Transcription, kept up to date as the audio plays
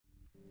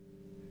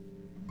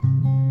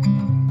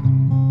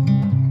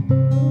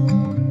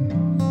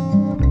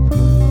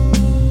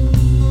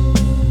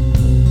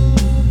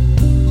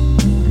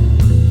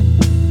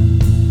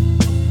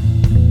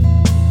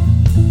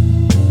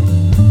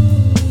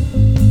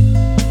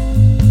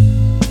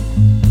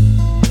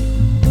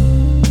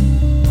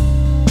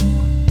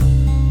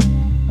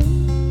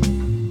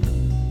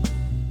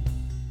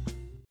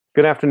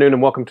Good afternoon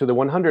and welcome to the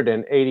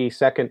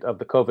 182nd of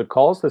the COVID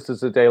calls. This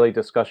is a daily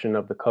discussion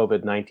of the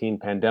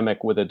COVID-19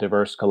 pandemic with a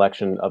diverse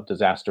collection of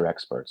disaster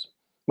experts.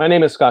 My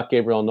name is Scott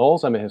Gabriel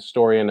Knowles. I'm a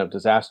historian of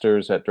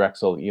disasters at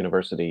Drexel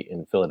University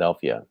in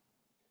Philadelphia.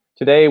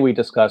 Today we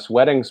discuss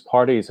weddings,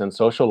 parties, and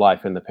social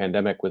life in the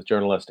pandemic with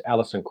journalist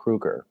Allison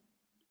Kruger.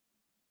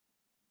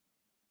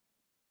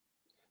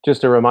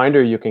 Just a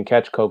reminder, you can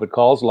catch COVID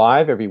calls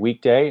live every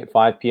weekday at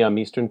 5 p.m.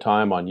 Eastern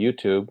Time on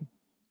YouTube.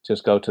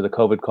 Just go to the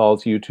COVID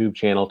Calls YouTube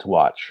channel to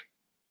watch.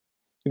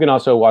 You can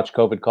also watch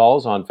COVID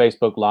calls on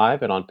Facebook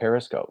Live and on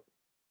Periscope.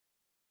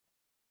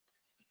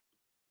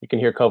 You can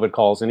hear COVID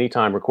calls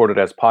anytime recorded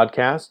as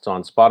podcasts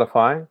on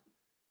Spotify,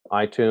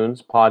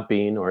 iTunes,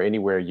 Podbean, or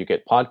anywhere you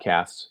get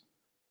podcasts.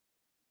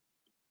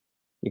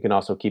 You can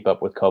also keep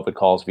up with COVID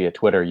calls via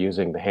Twitter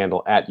using the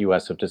handle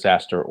 @US of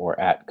Disaster or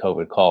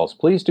 @COVID calls.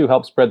 Please do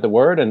help spread the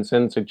word and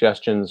send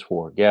suggestions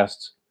for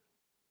guests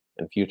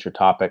and future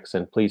topics,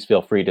 and please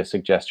feel free to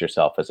suggest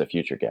yourself as a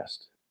future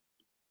guest.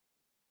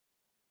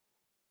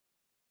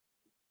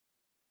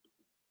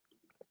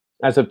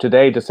 As of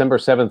today, December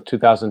 7th,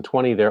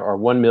 2020, there are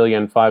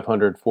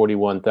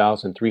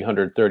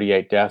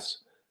 1,541,338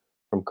 deaths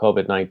from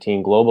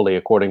COVID-19 globally,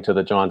 according to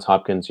the Johns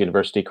Hopkins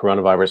University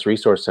Coronavirus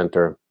Resource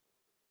Center.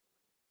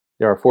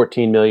 There are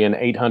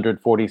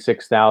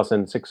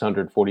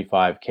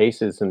 14,846,645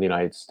 cases in the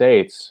United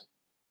States.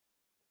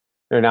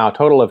 There are now a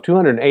total of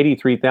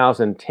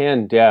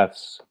 283,010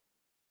 deaths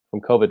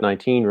from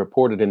COVID-19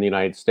 reported in the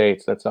United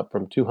States. That's up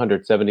from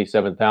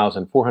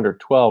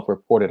 277,412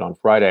 reported on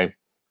Friday.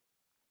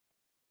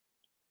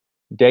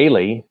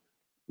 Daily,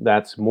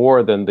 that's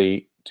more than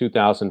the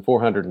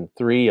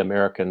 2,403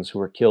 Americans who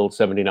were killed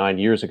 79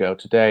 years ago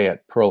today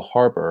at Pearl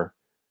Harbor.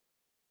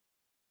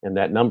 And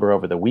that number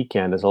over the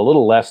weekend is a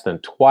little less than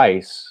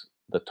twice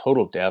the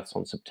total deaths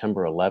on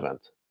September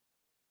 11th.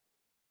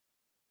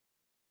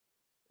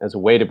 As a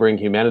way to bring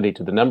humanity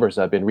to the numbers,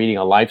 I've been reading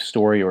a life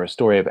story or a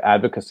story of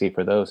advocacy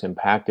for those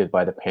impacted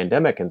by the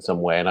pandemic in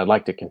some way, and I'd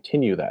like to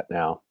continue that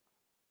now.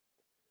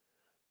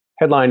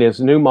 Headline is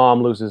New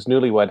Mom Loses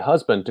Newlywed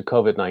Husband to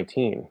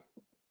COVID-19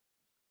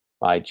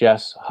 by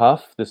Jess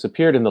Huff. This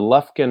appeared in the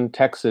Lufkin,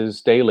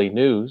 Texas Daily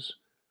News,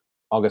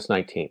 August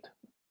 19th.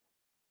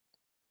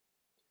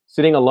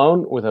 Sitting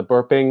alone with a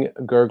burping,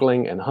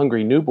 gurgling, and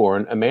hungry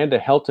newborn, Amanda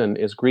Helton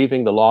is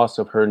grieving the loss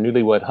of her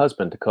newlywed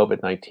husband to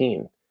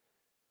COVID-19.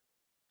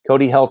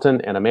 Cody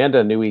Helton and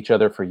Amanda knew each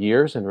other for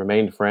years and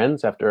remained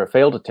friends after a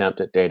failed attempt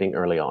at dating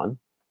early on.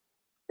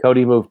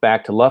 Cody moved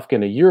back to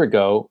Lufkin a year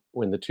ago.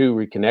 When the two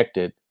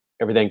reconnected,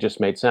 everything just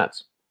made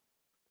sense.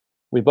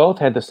 We both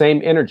had the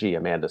same energy,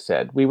 Amanda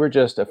said. We were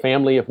just a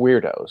family of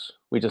weirdos.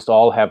 We just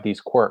all have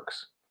these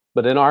quirks.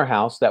 But in our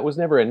house, that was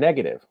never a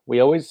negative. We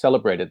always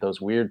celebrated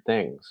those weird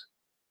things.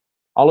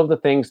 All of the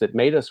things that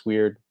made us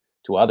weird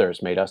to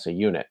others made us a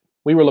unit.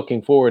 We were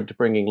looking forward to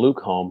bringing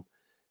Luke home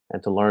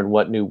and to learn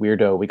what new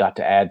weirdo we got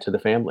to add to the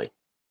family.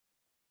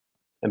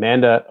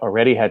 Amanda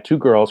already had 2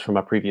 girls from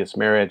a previous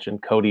marriage, and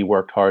Cody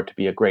worked hard to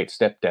be a great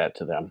stepdad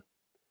to them.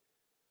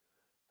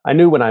 I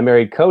knew when I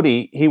married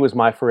Cody, he was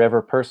my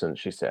forever person,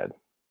 she said.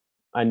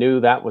 I knew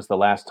that was the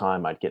last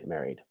time I'd get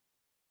married.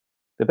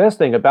 The best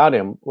thing about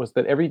him was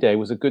that every day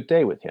was a good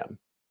day with him.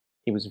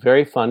 He was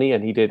very funny,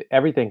 and he did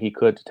everything he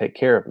could to take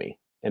care of me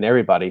and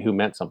everybody who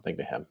meant something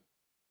to him.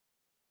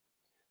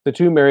 The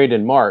two married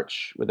in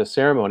March with a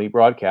ceremony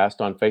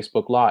broadcast on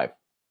Facebook Live.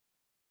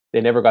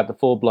 They never got the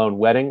full-blown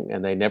wedding,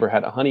 and they never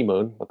had a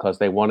honeymoon because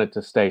they wanted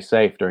to stay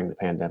safe during the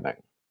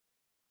pandemic.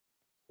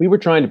 We were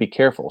trying to be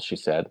careful, she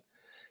said.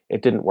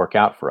 It didn't work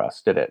out for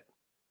us, did it?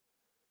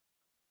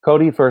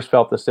 Cody first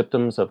felt the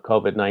symptoms of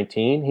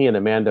COVID-19. He and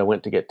Amanda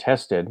went to get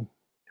tested.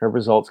 Her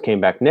results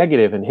came back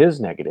negative and his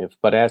negative,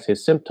 but as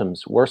his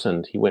symptoms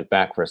worsened, he went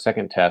back for a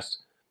second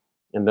test,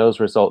 and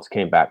those results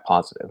came back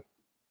positive.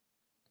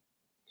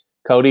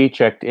 Cody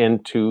checked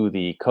into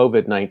the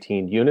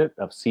COVID-19 unit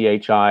of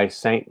CHI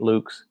St.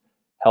 Luke's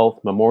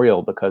Health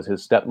Memorial because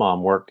his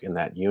stepmom worked in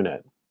that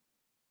unit.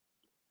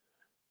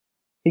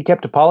 He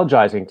kept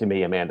apologizing to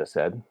me, Amanda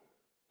said.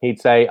 He'd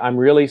say, "I'm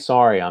really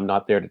sorry I'm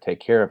not there to take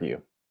care of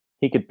you."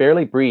 He could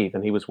barely breathe,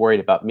 and he was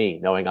worried about me,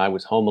 knowing I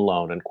was home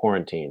alone and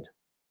quarantined.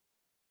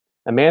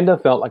 Amanda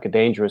felt like a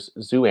dangerous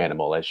zoo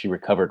animal as she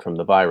recovered from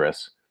the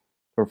virus.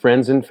 Her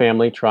friends and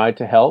family tried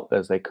to help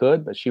as they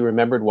could, but she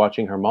remembered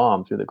watching her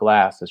mom through the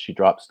glass as she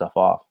dropped stuff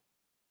off.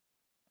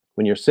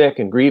 When you're sick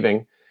and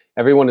grieving,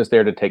 everyone is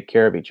there to take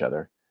care of each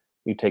other.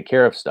 You take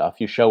care of stuff,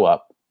 you show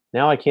up.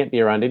 Now I can't be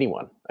around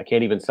anyone. I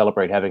can't even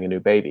celebrate having a new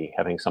baby,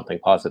 having something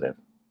positive.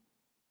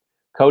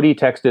 Cody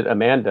texted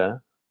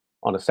Amanda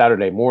on a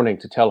Saturday morning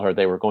to tell her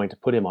they were going to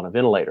put him on a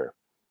ventilator.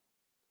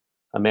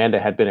 Amanda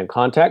had been in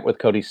contact with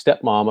Cody's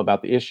stepmom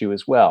about the issue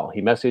as well. He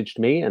messaged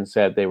me and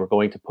said they were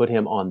going to put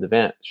him on the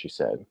vent, she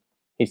said.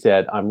 He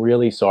said, "I'm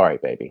really sorry,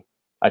 baby.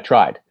 I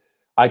tried.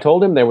 I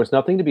told him there was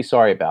nothing to be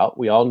sorry about.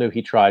 We all knew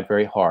he tried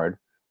very hard.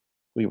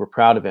 We were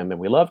proud of him and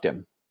we loved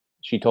him."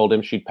 She told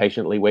him she'd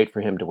patiently wait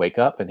for him to wake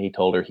up, and he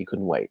told her he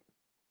couldn't wait.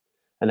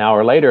 An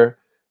hour later,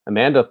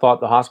 Amanda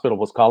thought the hospital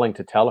was calling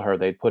to tell her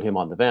they'd put him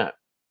on the vent.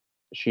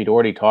 she'd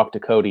already talked to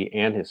Cody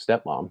and his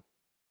stepmom.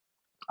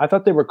 I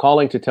thought they were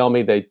calling to tell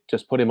me they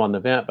just put him on the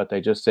vent, but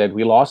they just said,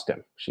 "We lost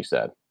him," she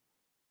said.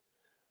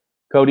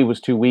 Cody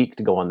was too weak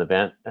to go on the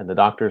vent, and the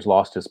doctors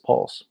lost his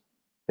pulse.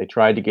 They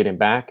tried to get him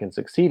back and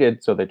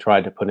succeeded, so they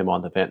tried to put him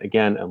on the vent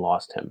again and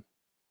lost him.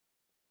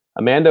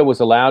 Amanda was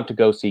allowed to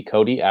go see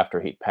Cody after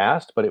he'd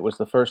passed, but it was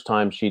the first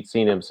time she'd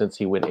seen him since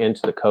he went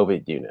into the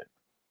COVID unit.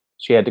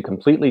 She had to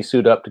completely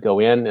suit up to go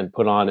in and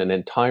put on an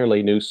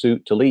entirely new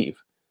suit to leave.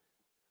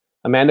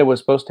 Amanda was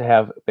supposed to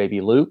have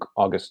baby Luke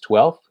August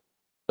 12th,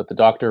 but the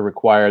doctor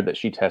required that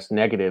she test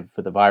negative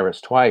for the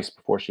virus twice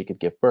before she could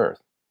give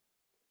birth.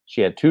 She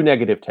had 2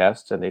 negative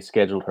tests, and they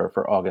scheduled her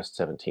for August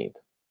 17th.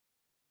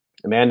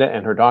 Amanda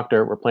and her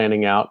doctor were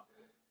planning out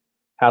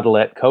how to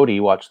let Cody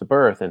watch the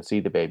birth and see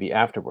the baby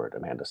afterward,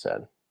 Amanda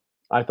said.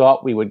 "I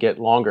thought we would get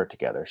longer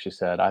together," she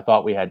said. "I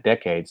thought we had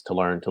decades to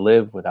learn to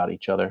live without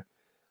each other.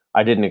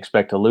 I didn't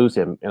expect to lose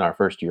him in our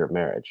first year of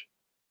marriage."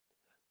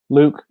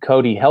 Luke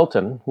Cody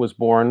Helton was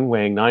born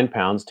weighing 9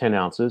 pounds, 10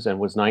 ounces, and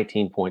was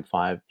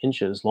 19.5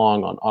 inches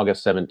long on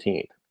August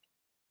 17th.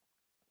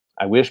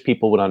 "I wish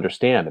people would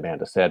understand,"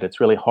 Amanda said. "It's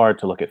really hard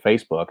to look at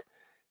Facebook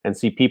and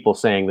see people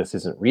saying this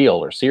isn't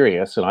real or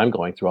serious, and I'm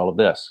going through all of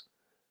this.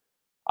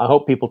 I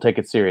hope people take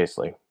it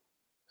seriously.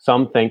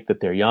 Some think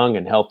that they're young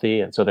and healthy,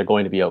 and so they're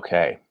going to be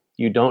okay.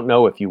 You don't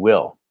know if you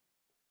will.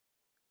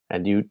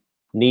 And you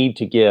need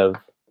to give,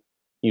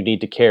 you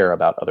need to care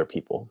about other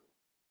people."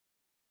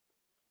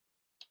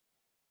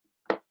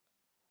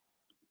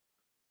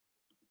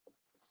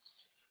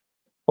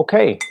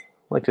 Okay, I'd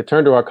like to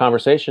turn to our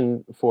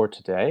conversation for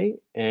today,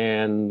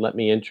 and let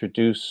me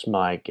introduce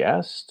my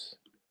guest,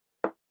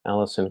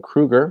 Allison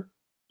Kruger.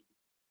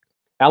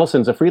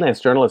 Allison's a freelance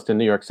journalist in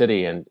New York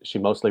City, and she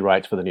mostly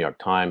writes for the New York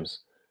Times,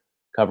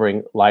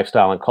 covering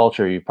lifestyle and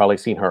culture. You've probably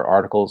seen her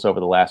articles over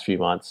the last few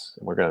months.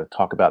 We're going to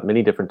talk about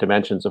many different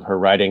dimensions of her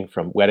writing,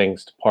 from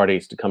weddings to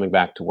parties to coming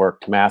back to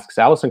work to masks.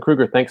 Allison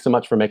Kruger, thanks so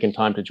much for making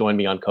time to join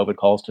me on COVID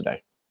Calls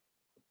today.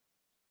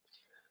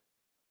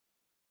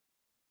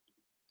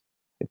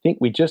 I think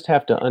we just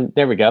have to,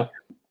 there we go.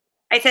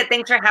 I said,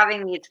 thanks for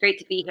having me. It's great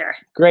to be here.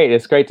 Great.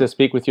 It's great to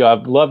speak with you.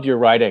 I've loved your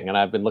writing, and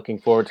I've been looking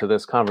forward to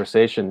this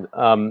conversation.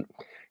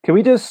 Can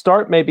we just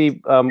start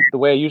maybe the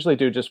way I usually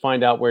do, just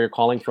find out where you're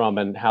calling from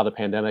and how the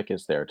pandemic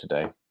is there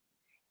today?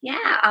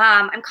 Yeah,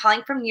 I'm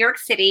calling from New York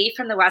City,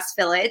 from the West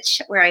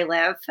Village, where I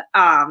live.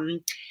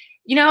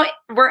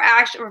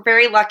 We're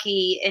very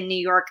lucky in New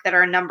York that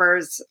our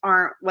numbers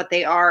aren't what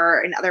they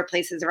are in other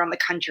places around the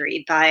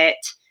country, but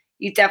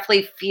you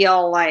definitely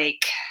feel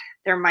like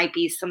there might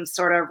be some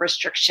sort of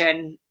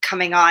restriction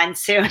coming on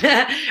soon.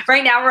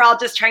 Right now, we're all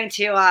just trying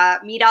to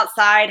meet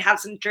outside, have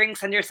some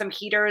drinks under some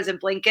heaters and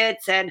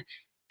blankets, and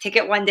take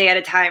it one day at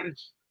a time.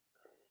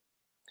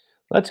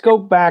 Let's go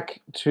back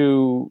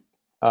to,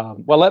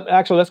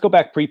 let's go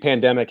back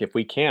pre-pandemic if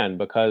we can,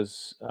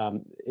 because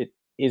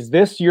is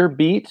this your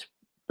beat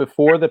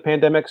before the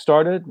pandemic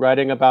started,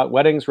 writing about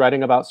weddings,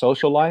 writing about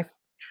social life?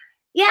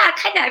 Yeah,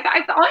 kind of.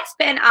 I've always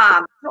been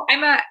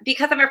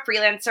because I'm a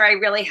freelancer, I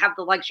really have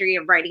the luxury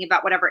of writing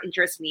about whatever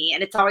interests me.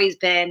 And it's always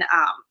been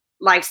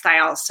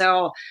lifestyle.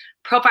 So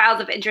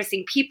profiles of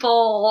interesting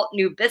people,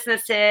 new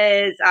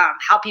businesses,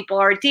 how people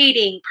are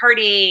dating,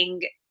 partying,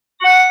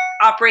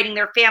 operating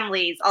their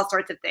families, all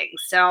sorts of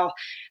things. So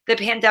the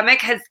pandemic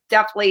has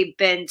definitely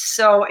been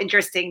so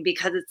interesting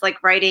because it's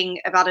like writing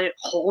about a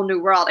whole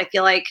new world. I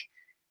feel like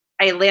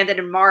I landed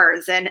in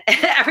Mars and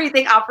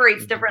everything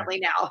operates differently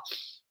now.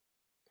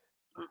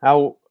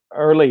 How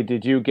early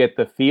did you get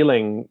the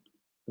feeling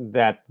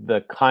that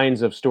the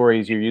kinds of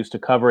stories you're used to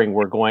covering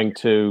were going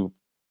to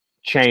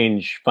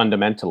change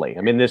fundamentally?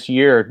 I mean, this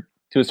year,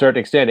 to a certain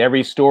extent,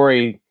 every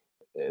story,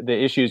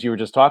 the issues you were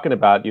just talking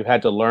about, you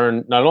had to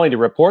learn not only to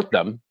report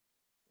them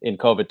in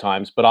COVID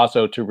times, but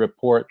also to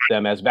report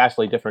them as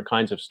vastly different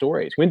kinds of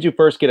stories. When did you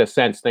first get a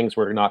sense things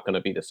were not going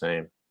to be the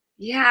same?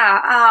 Yeah,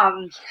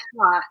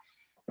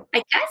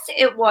 I guess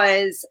it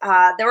was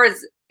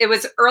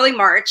early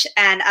March,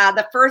 and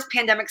the first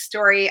pandemic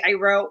story I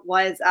wrote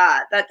was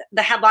that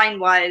the headline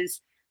was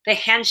 "The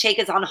handshake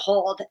is on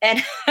hold,"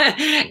 and at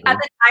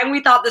the time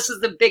we thought this was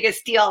the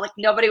biggest deal, like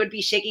nobody would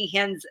be shaking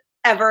hands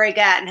ever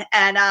again.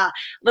 And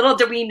little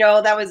did we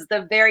know that was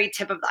the very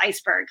tip of the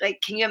iceberg.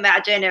 Like, can you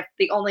imagine if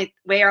the only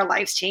way our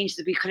lives changed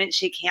is we couldn't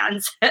shake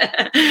hands?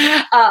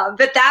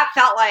 But that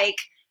felt like,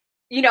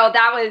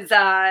 that was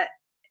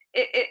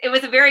it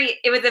was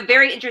a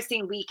very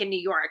interesting week in New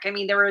York. I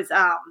mean, there was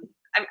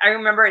I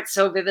remember it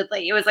so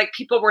vividly. It was like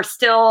people were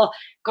still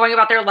going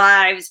about their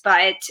lives,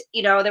 but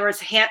there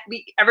was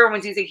everyone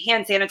was using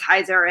hand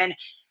sanitizer, and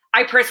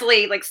I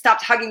personally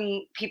stopped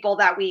hugging people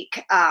that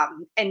week.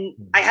 And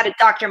I had a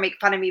doctor make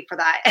fun of me for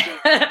that.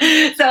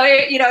 So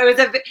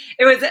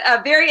it was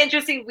a very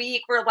interesting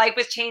week where life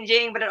was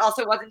changing, but it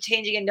also wasn't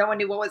changing, and no one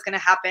knew what was going to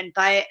happen.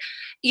 But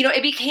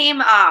it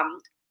became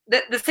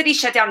the city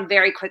shut down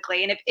very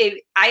quickly, and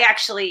I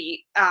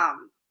actually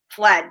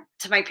fled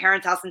to my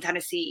parents' house in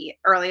Tennessee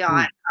early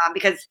on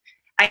because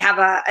I have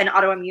an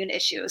autoimmune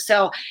issue.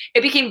 So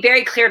it became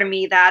very clear to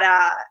me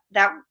that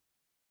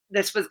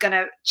this was going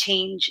to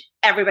change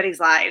everybody's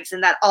lives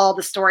and that all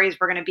the stories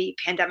were going to be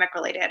pandemic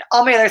related.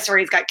 All my other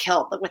stories got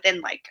killed within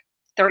like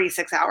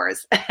 36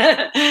 hours.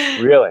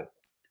 Really?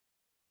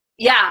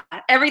 Yeah,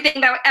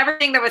 everything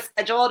that was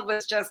scheduled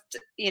was just,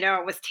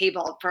 was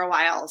tabled for a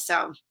while.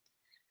 So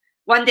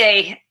one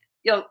day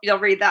you'll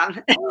read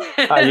them.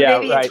 Yeah,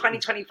 Maybe in right.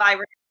 2025.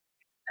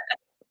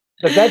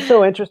 But that's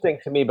so interesting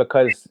to me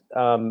because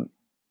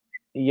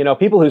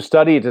people who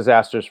study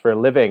disasters for a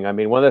living, I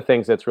mean, one of the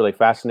things that's really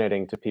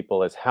fascinating to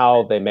people is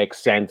how they make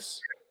sense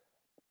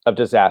of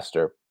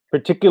disaster,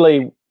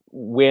 particularly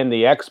when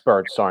the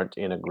experts aren't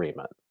in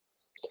agreement.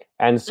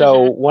 And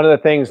so one of the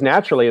things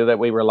naturally that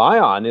we rely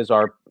on is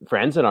our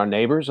friends and our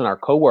neighbors and our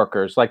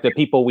coworkers, like the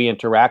people we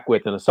interact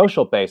with on a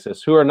social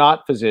basis, who are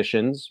not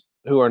physicians,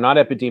 who are not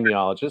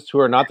epidemiologists, who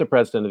are not the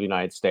president of the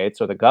United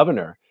States or the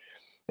governor.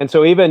 And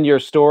so even your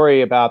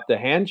story about the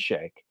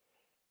handshake,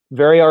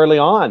 very early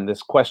on,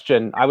 this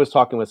question, I was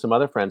talking with some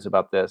other friends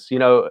about this,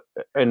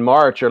 in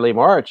March, early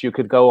March, you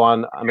could go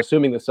on, I'm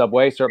assuming the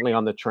subway, certainly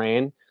on the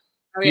train,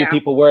 Oh few yeah.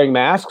 people wearing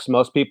masks,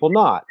 most people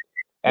not.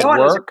 No At one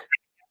was. work,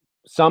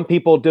 some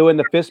people doing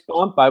the fist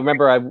bump. I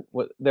remember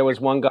there was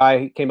one guy,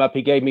 he came up,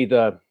 he gave me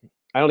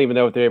I don't even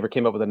know if they ever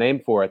came up with a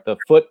name for it, the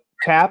foot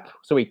tap.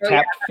 So he Oh yeah.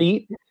 tapped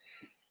feet.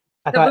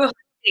 I The thought,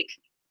 Wuhan.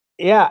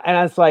 yeah,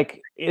 and it's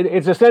like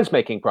it's a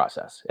sense-making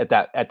process at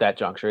that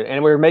juncture,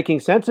 and we're making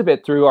sense of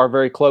it through our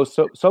very close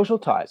social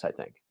ties, I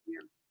think.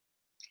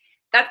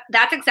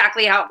 That's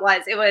exactly how it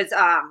was. It was,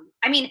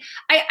 I mean,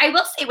 I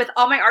will say with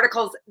all my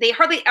articles, they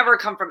hardly ever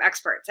come from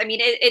experts. I mean,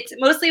 it's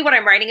mostly what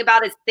I'm writing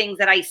about is things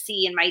that I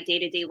see in my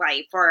day-to-day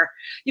life. Or,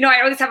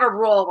 I always have a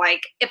rule,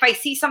 like if I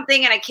see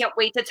something and I can't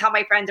wait to tell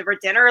my friends over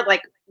dinner,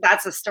 like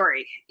that's a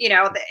story.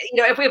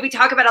 If we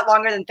talk about it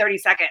longer than 30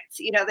 seconds,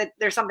 that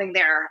there's something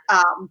there.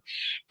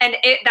 And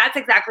that's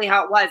exactly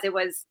how it was. It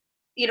was,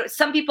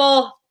 some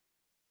people,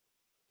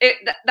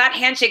 that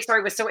handshake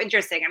story was so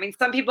interesting. I mean,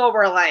 some people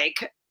were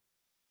like,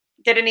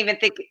 didn't even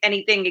think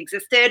anything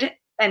existed.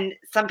 And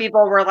some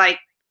people were like,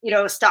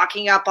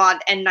 stocking up on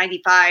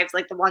N95s,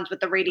 like the ones with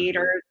the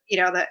radiators,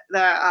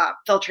 the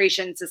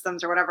filtration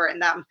systems or whatever in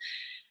them.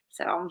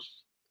 So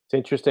it's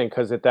interesting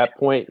because at that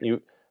point,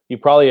 you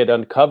probably had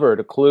uncovered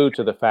a clue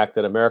to the fact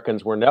that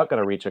Americans were not going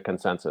to reach a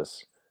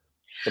consensus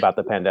about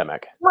the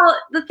pandemic. Well,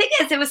 the thing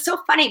is, it was so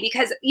funny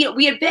because,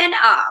 we had been,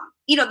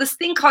 this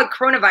thing called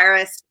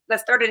coronavirus that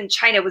started in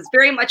China was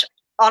very much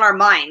on our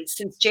minds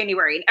since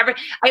January. And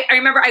I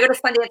remember I go to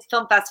Sundance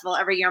Film Festival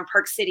every year in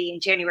Park City in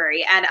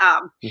January. And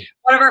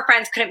one of our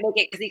friends couldn't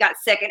make it because he got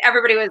sick. And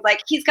everybody was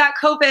like, he's got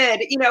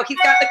COVID, he's got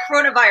the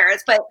coronavirus.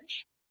 But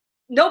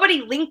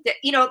nobody linked it,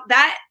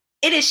 that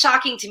it is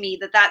shocking to me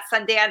that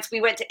Sundance,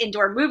 we went to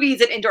indoor movies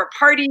and indoor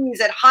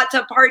parties and hot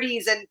tub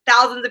parties and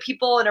thousands of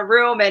people in a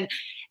room. And,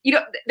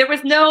 there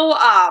was no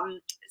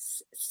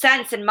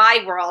sense in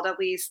my world, at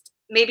least.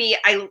 Maybe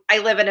I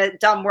live in a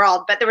dumb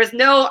world, but there was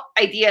no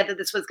idea that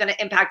this was going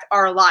to impact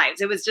our lives.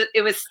 It was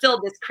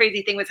still this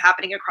crazy thing was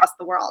happening across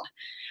the world.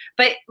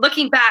 But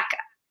looking back,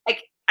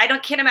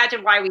 can't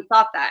imagine why we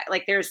thought that.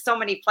 Like there's so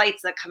many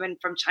flights that come in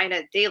from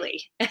China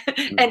daily,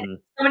 and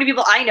so many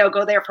people I know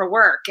go there for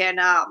work. And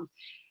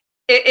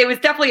it was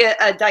definitely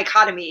a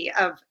dichotomy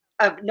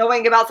of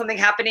knowing about something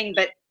happening,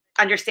 but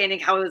understanding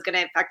how it was going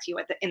to affect you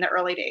in the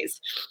early days.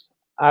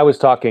 I was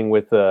talking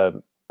with a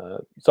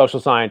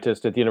social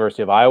scientist at the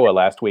University of Iowa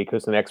last week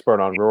who's an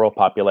expert on rural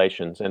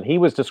populations, and he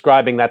was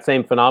describing that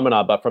same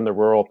phenomena, but from the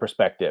rural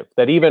perspective,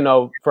 that even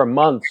though for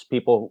months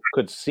people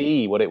could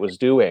see what it was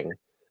doing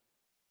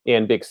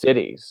in big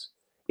cities,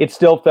 it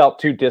still felt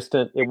too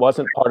distant. It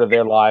wasn't part of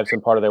their lives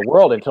and part of their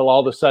world until all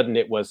of a sudden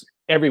it was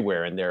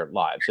everywhere in their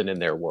lives and in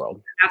their world.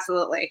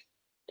 Absolutely.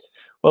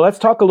 Well, let's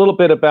talk a little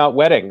bit about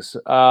weddings.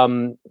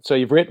 So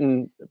you've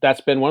written,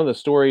 that's been one of the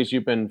stories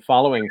you've been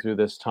following through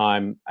this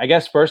time. I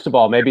guess, first of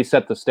all, maybe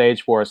set the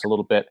stage for us a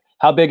little bit.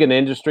 How big an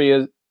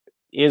industry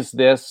is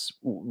this?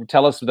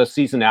 Tell us the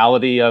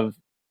seasonality of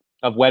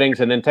weddings,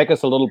 and then take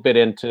us a little bit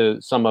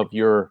into some of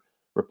your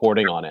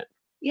reporting on it.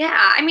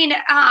 Yeah, I mean,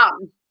 I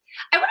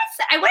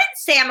wouldn't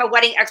say I'm a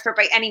wedding expert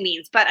by any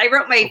means, but I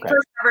wrote my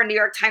first ever New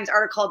York Times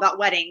article about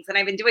weddings, and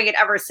I've been doing it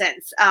ever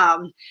since.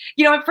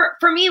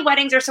 For me,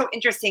 weddings are so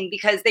interesting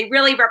because they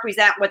really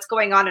represent what's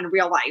going on in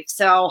real life.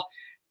 So,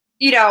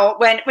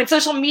 when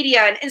social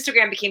media and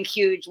Instagram became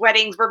huge,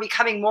 weddings were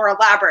becoming more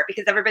elaborate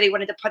because everybody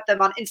wanted to put them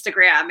on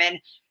Instagram. And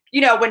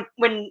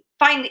when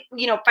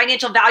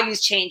financial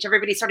values changed,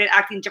 everybody started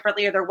acting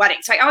differently at their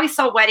weddings. So I always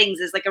saw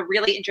weddings as like a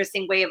really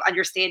interesting way of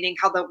understanding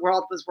how the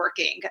world was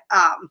working.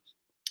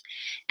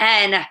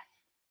 And,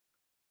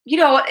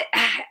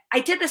 I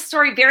did this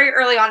story very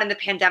early on in the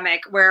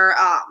pandemic where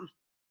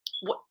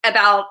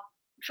about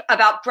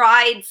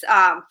brides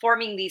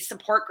forming these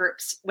support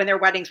groups when their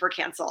weddings were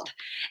canceled.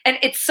 And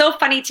it's so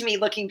funny to me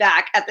looking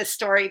back at this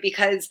story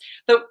because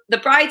the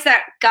brides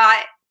that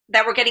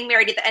were getting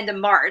married at the end of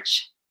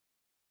March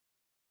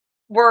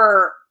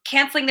were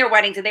canceling their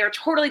weddings and they were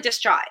totally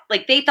distraught.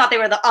 Like they thought they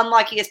were the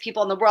unluckiest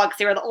people in the world because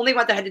they were the only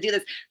ones that had to do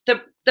this.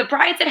 The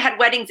brides that had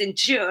weddings in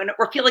June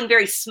were feeling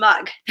very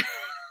smug.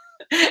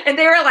 And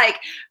they were like,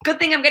 good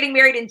thing I'm getting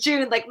married in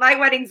June. Like my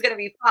wedding's going to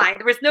be fine.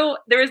 There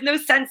was no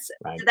sense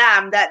Right. to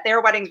them that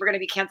their weddings were going to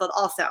be canceled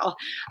also.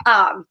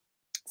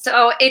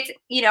 So it's,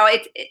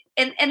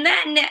 and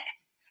then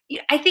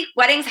I think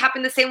weddings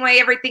happened the same way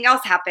everything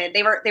else happened.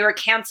 They were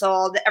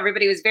canceled.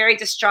 Everybody was very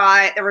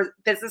distraught.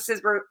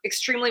 Businesses were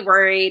extremely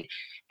worried.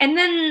 And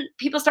then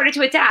people started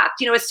to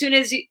adapt. As soon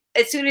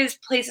as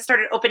places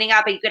started opening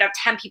up and you could have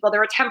 10 people, there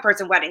were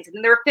 10-person weddings, and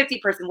then there were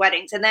 50-person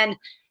weddings. And then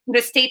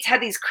states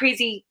had these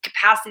crazy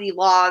capacity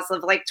laws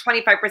of like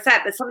 25%,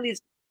 but some of these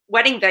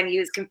wedding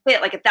venues can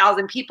fit like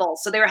 1,000 people.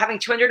 So they were having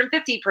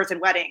 250-person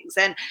weddings,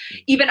 and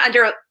even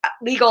under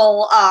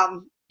legal,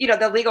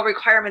 the legal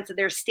requirements of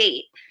their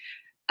state.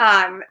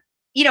 And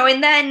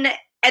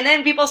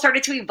then people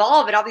started to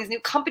evolve, and all these new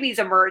companies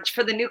emerged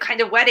for the new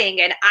kind of wedding.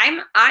 And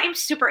I'm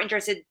super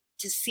interested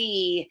to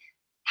see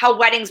how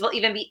weddings will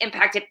even be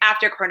impacted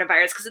after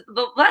coronavirus, because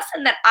the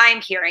lesson that I'm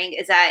hearing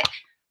is that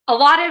a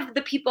lot of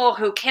the people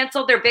who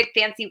canceled their big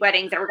fancy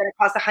weddings that were going to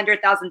cost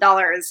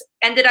 $100,000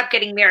 ended up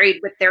getting married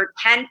with their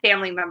 10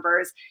 family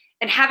members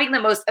and having the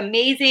most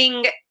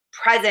amazing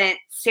present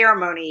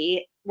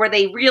ceremony where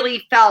they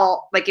really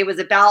felt like it was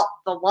about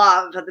the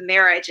love of the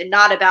marriage and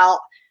not about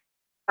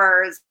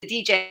the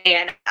DJ.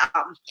 And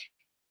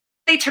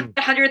they took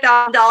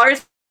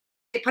 $100,000,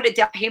 they put a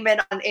down payment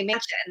on a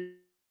mansion.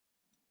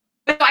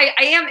 So I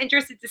am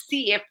interested to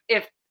see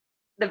if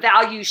the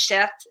value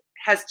shift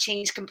has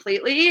changed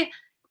completely,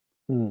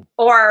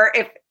 or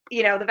if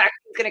the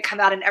vaccine is going to come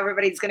out and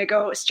everybody's going to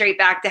go straight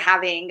back to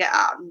having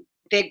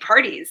big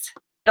parties.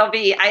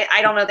 I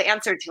don't know the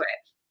answer to it.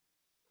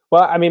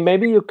 Well, I mean,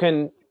 maybe you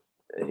can,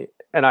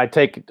 and I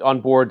take on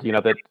board,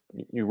 that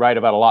you write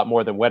about a lot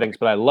more than weddings,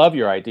 but I love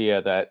your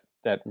idea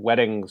that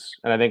weddings,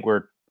 and I think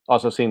we're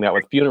also seeing that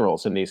with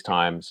funerals in these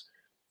times,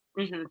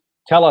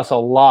 tell us a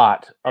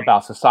lot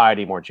about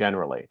society more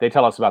generally. They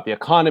tell us about the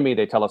economy,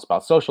 they tell us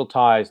about social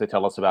ties, they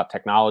tell us about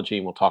technology,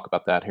 and we'll talk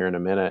about that here in a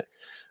minute.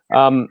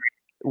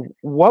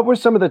 What were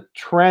some of the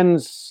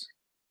trends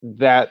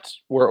that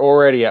were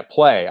already at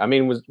play? I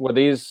mean,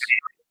 were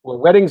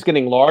weddings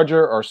getting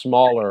larger or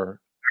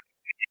smaller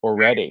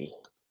already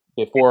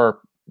before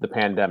the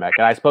pandemic?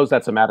 And I suppose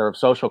that's a matter of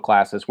social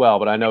class as well,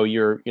 but I know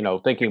you're,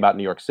 thinking about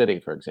New York City,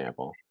 for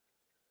example.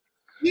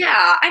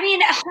 Yeah, I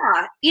mean,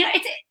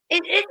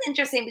 it is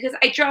interesting because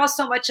I draw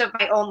so much of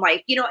my own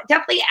life.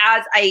 Definitely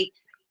as I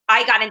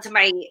got into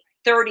my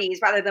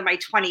 30s rather than my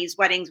 20s,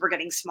 weddings were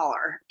getting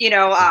smaller.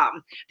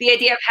 The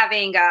idea of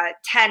having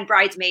 10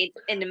 bridesmaids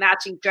in a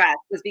matching dress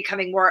was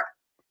becoming more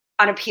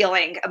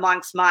unappealing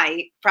amongst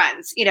my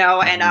friends.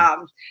 And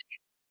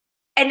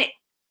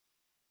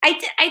I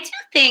do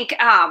think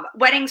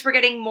weddings were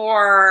getting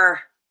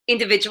more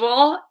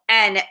individual,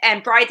 and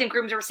brides and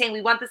grooms were saying,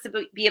 we want this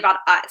to be about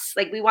us.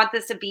 Like, we want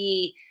this to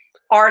be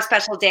our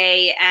special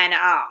day. And,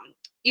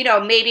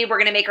 maybe we're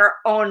going to make our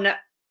own.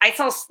 I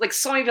saw like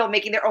so many people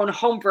making their own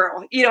home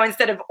brew,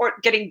 instead of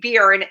getting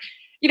beer. And,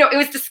 it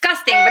was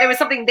disgusting, but it was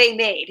something they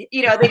made.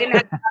 They didn't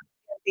have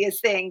these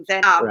things.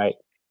 And right.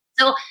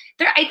 So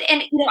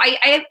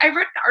I read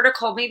an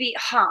article, maybe,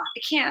 I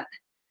can't.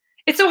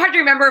 It's so hard to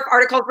remember if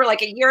articles were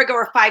like a year ago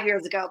or 5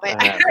 years ago.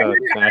 But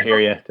I hear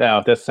you.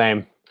 No, the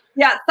same.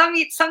 Yeah,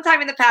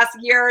 sometime in the past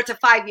year to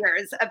 5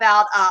 years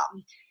about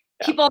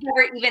people that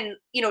were even,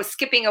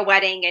 skipping a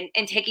wedding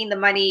and taking the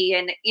money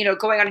and,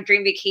 going on a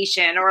dream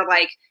vacation, or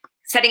like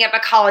setting up a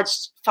college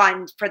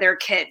fund for their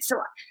kids. So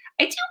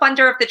I do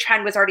wonder if the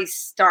trend was already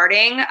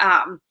starting.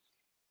 I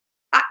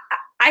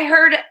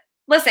heard,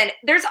 listen,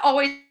 there's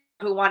always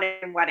who want a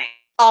wedding,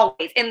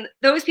 always. And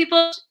those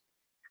people,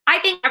 I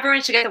think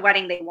everyone should get the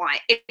wedding they want.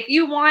 If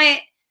you want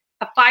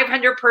a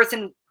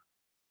 500-person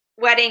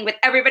wedding with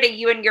everybody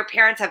you and your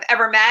parents have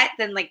ever met,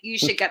 then like you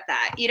should get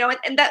that,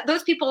 and that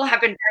those people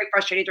have been very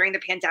frustrated during the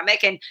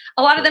pandemic, and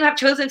a lot of them have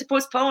chosen to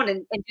postpone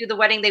and do the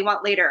wedding they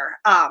want later.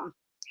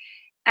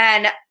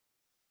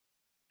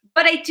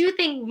 But I do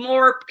think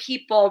more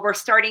people were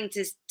starting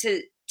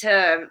to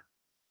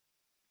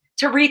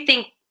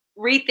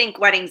rethink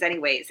weddings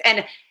anyways.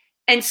 And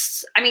I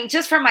mean,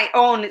 just from my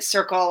own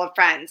circle of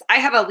friends, I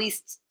have at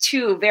least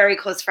 2 very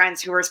close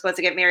friends who were supposed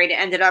to get married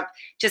and ended up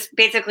just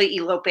basically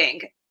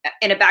eloping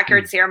in a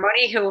backyard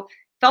ceremony, who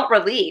felt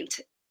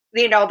relieved,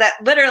 that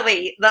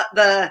literally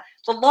the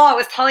law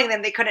was telling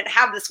them they couldn't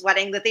have this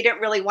wedding that they didn't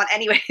really want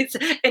anyways,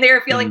 and they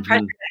were feeling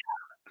pressure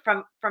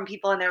from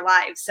people in their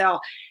lives. So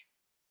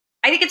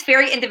I think it's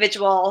very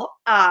individual.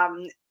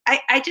 I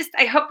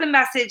hope the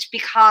message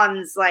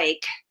becomes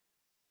like,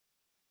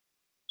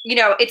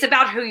 it's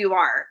about who you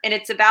are, and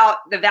it's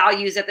about the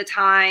values at the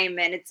time,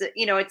 and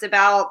it's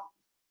about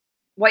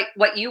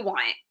what you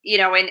want,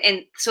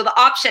 and so the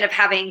option of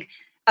having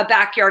a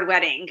backyard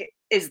wedding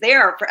is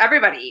there for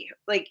everybody,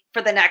 like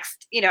for the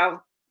next,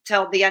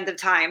 till the end of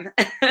time.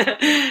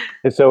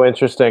 It's so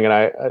interesting.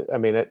 And I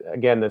mean,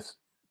 again,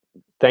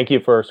 thank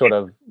you for sort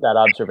of that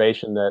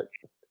observation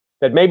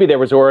that maybe there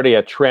was already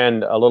a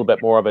trend, a little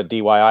bit more of a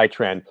DIY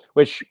trend,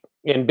 which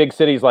in big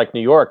cities like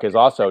New York is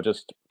also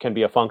just can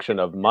be a function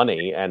of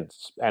money and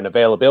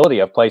availability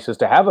of places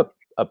to have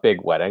a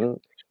big wedding.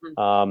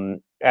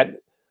 Mhm.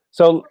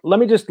 So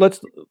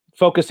let's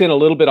focus in a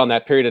little bit on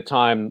that period of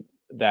time,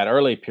 that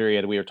early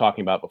period we were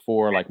talking about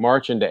before, like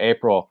March into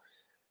April.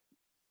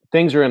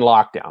 Things are in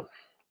lockdown.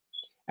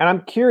 And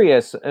I'm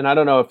curious, and I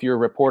don't know if your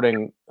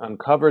reporting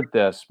uncovered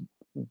this,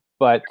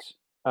 but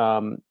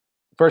um,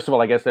 first of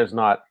all, I guess there's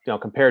not,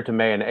 compared to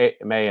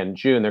May and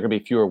June, there are going to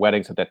be fewer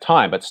weddings at that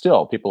time, but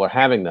still, people are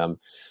having them.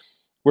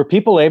 Were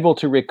people able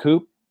to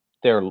recoup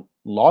their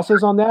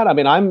losses on that? I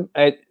mean,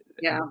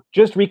 Yeah.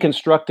 just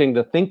reconstructing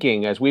the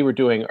thinking as we were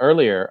doing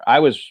earlier.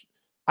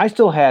 I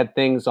still had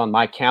things on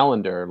my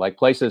calendar, like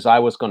places I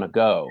was going to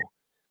go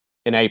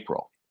in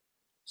April.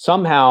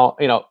 Somehow,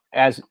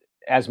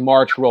 as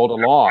March rolled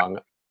along,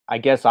 I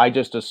guess I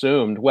just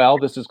assumed, well,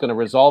 this is going to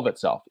resolve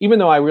itself, even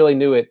though I really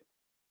knew it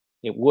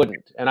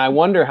wouldn't. And I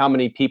wonder how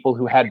many people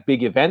who had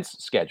big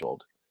events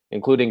scheduled,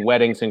 including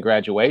weddings and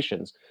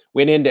graduations,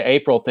 went into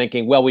April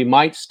thinking, well, we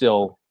might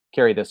still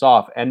carry this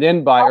off. And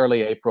then by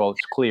early April,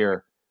 it's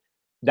clear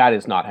that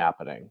is not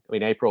happening. I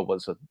mean, April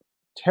was a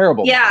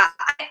terrible month Yeah.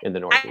 in the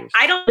I, Northeast.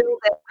 I don't know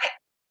that.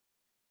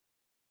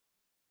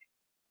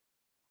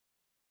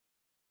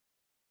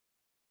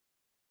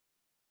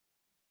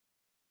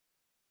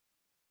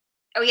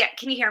 Oh yeah.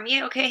 Can you hear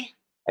me? Okay.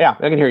 Yeah,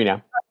 I can hear you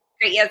now.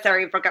 Great. Yeah.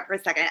 Sorry, I broke up for a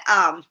second.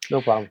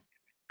 No problem.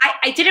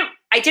 I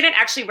didn't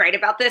actually write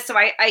about this, so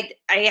I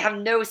have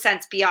no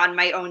sense beyond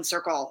my own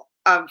circle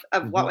of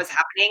what Mhm. was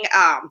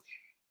happening.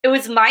 It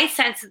was my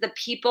sense that the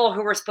people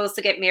who were supposed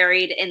to get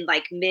married in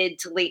like mid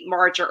to late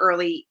March or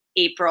early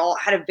April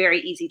had a very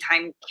easy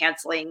time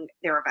canceling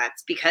their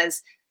events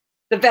because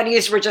the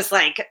venues were just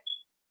like,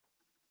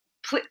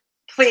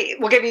 please,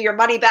 we'll give you your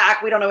money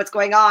back. We don't know what's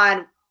going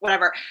on,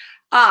 whatever.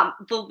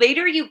 The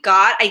later you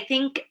got, I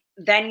think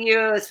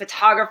venues,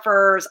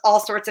 photographers, all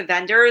sorts of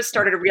vendors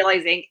started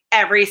realizing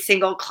every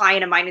single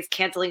client of mine is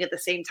canceling at the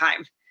same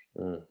time.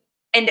 Mm.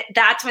 And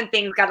that's when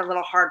things got a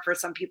little hard for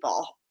some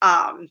people.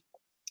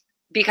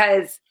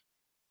 Because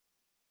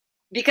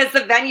the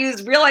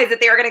venues realized that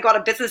they were going to go out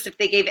of business if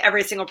they gave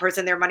every single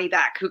person their money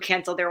back who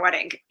canceled their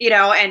wedding,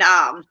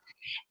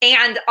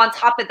 and on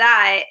top of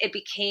that, it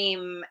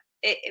became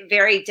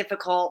very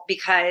difficult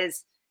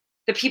because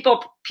the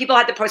people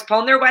had to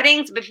postpone their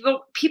weddings, but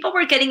people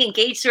were getting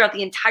engaged throughout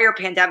the entire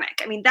pandemic.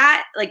 I mean,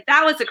 that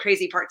was the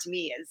crazy part to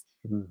me is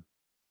Mhm.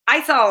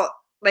 I saw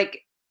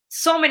like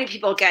so many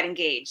people get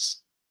engaged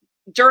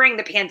during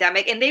the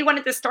pandemic and they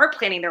wanted to start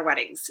planning their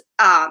weddings.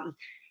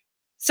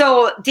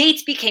 So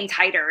dates became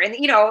tighter, and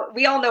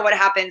we all know what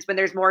happens when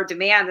there's more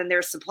demand than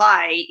there's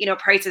supply.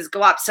 Prices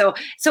go up. So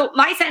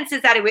my sense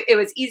is that it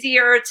was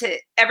easier to.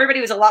 Everybody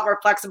was a lot more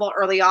flexible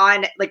early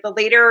on. Like the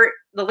later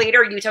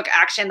you took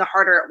action, the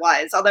harder it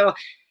was. Although,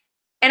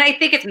 and I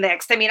think it's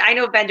mixed. I mean, I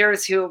know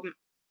vendors who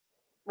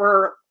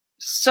were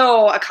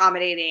so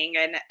accommodating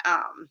and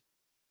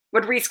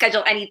would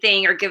reschedule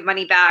anything or give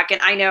money back, and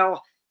I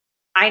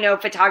know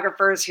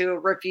photographers who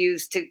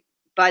refuse to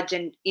budge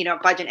an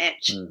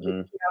inch,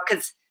 Mhm.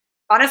 because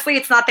honestly,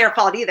 it's not their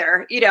fault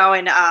either,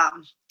 and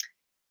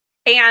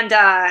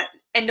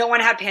no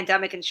one had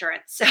pandemic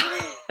insurance. So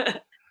no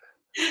one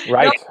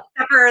Right. except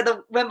for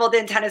the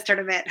Wimbledon tennis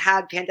tournament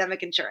had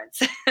pandemic insurance.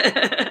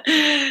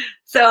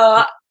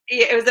 So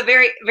it was a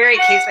very, very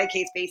case by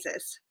case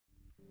basis.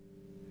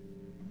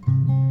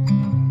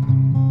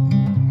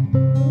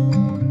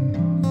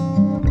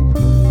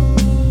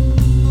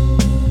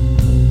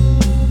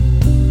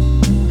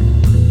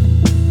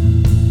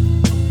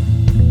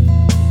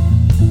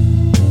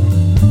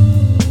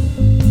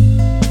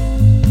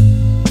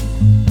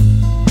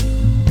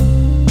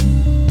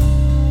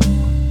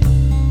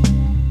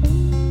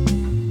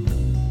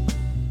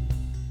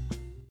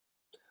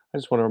 I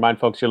just want to remind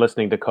folks you're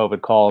listening to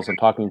COVID Calls. I'm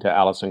talking to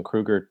Allison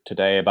Kruger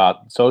today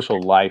about social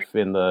life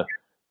in the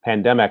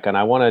pandemic. And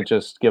I want to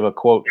just give a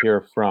quote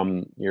here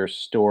from your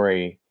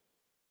story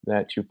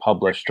that you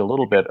published a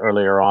little bit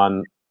earlier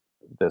on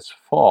this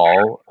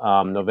fall,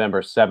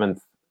 November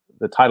 7th.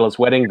 The title is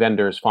Wedding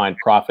Vendors Find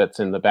Profits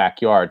in the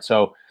Backyard.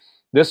 So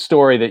this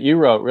story that you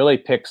wrote really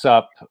picks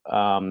up,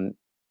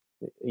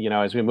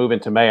 as we move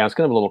into May. I was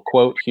going to have a little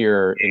quote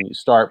here, and you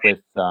start with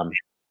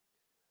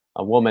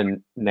a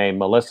woman named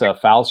Melissa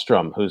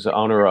Falstrom, who's the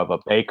owner of a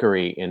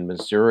bakery in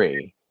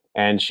Missouri.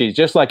 And she's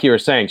just like you were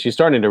saying, she's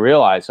starting to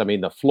realize, I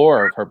mean, the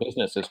floor of her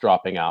business is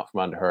dropping out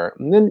from under her.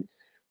 And then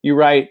you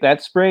write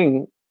that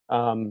spring,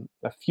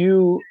 a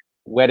few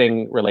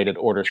wedding related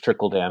orders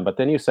trickled in, but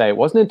then you say it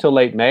wasn't until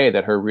late May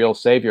that her real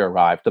savior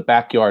arrived, the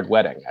backyard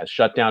wedding. As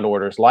shutdown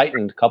orders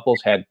lightened,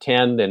 couples had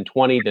 10, then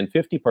 20, then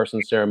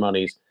 50-person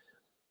ceremonies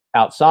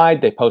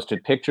outside. They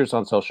posted pictures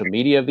on social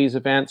media of these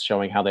events,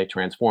 showing how they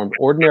transformed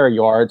ordinary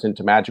yards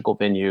into magical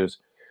venues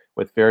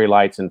with fairy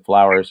lights and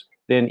flowers.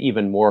 Then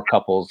even more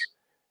couples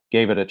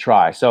gave it a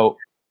try. So,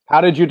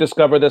 how did you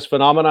discover this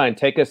phenomena and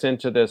take us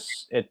into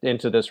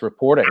this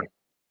reporting?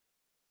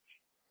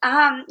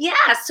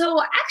 Yeah.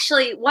 So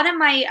actually, one of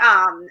my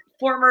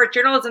former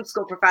journalism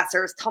school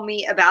professors told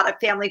me about a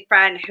family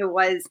friend who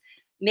was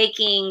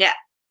making.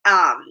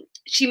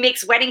 She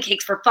makes wedding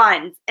cakes for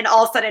fun, and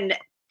all of a sudden,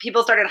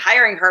 people started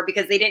hiring her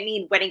because they didn't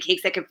need wedding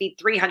cakes that could feed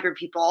 300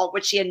 people,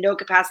 which she had no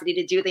capacity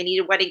to do. They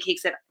needed wedding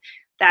cakes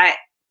that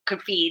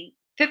could feed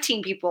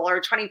 15 people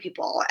or 20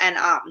 people. And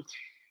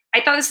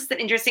I thought this was an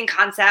interesting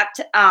concept.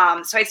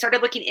 So I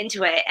started looking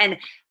into it, and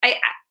I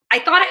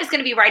thought I was going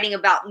to be writing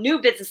about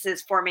new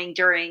businesses forming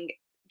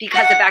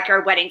because of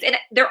backyard weddings. And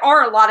there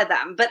are a lot of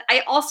them, but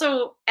I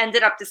also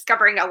ended up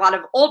discovering a lot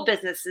of old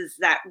businesses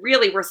that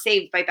really were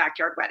saved by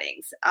backyard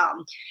weddings.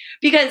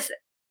 Because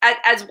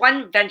as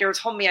one vendor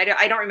told me,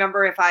 I don't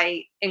remember if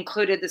I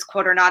included this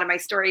quote or not in my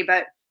story,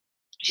 but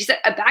she said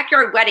a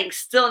backyard wedding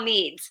still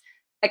needs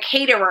a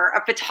caterer,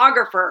 a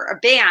photographer, a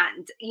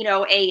band,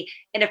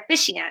 an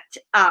officiant.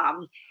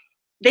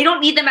 They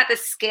don't need them at the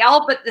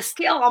scale, but the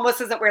scale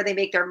almost isn't where they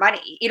make their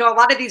money. A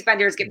lot of these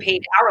vendors get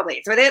paid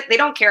hourly, so they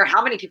don't care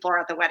how many people are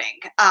at the wedding.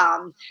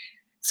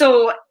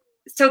 So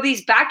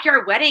these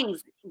backyard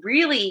weddings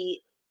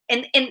really,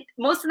 and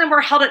most of them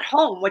were held at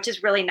home, which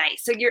is really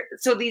nice.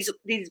 So these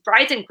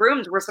brides and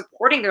grooms were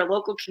supporting their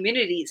local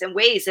communities in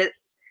ways that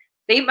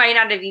they might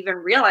not have even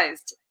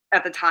realized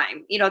at the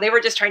time. They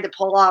were just trying to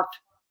pull off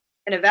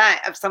an event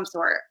of some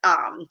sort.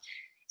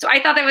 So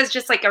I thought that was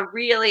just like a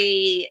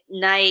really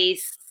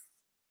nice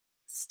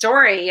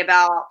story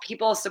about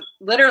people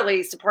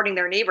literally supporting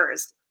their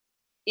neighbors,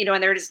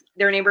 and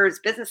their neighbors'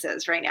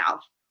 businesses right now.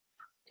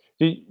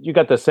 You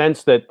got the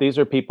sense that these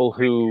are people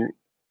who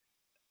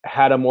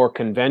had a more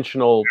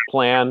conventional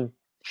plan,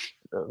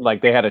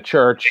 like they had a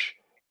church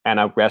and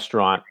a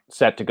restaurant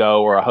set to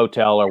go, or a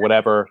hotel or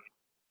whatever.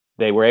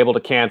 They were able to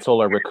cancel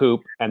or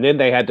recoup, and then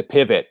they had to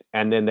pivot,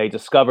 and then they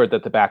discovered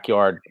that the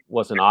backyard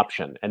was an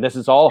option. And this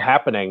is all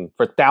happening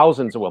for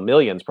thousands,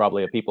 millions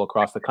probably, of people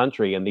across the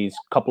country in these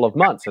couple of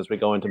months as we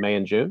go into May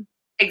and June.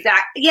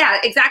 Exactly. Yeah,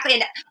 exactly.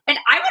 And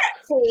I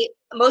would say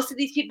most of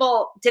these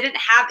people didn't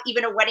have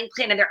even a wedding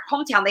plan in their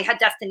hometown. They had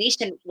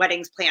destination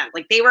weddings planned.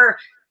 Like they were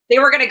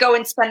going to go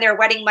and spend their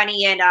wedding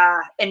money in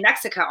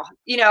Mexico,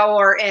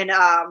 or in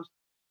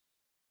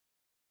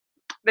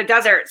the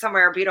desert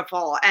somewhere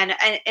beautiful.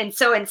 And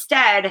so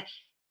instead,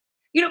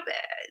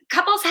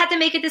 couples had to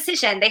make a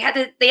decision. They had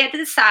to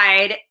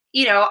decide.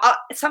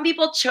 Some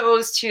people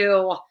chose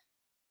to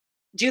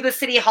do the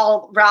city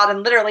hall route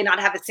and literally not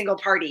have a single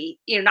party,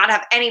 not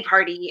have any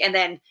party, and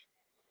then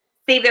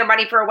save their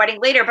money for a wedding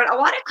later. But a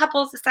lot of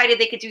couples decided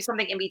they could do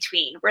something in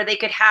between, where they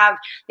could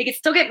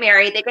still get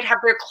married. They could have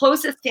their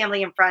closest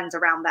family and friends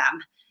around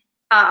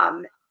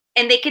them.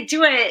 And they could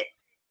do it.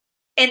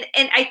 And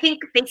I think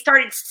they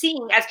started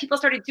seeing, as people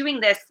started doing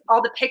this,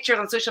 all the pictures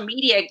on social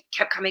media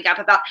kept coming up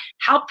about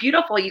how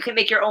beautiful you can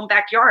make your own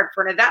backyard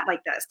for an event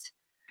like this.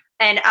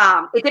 And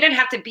it didn't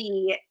have to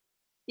be,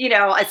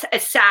 a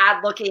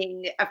sad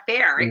looking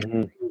affair.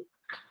 Mm-hmm.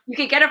 You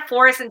could get a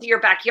forest into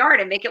your backyard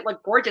and make it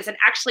look gorgeous. And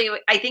actually,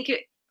 I think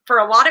for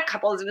a lot of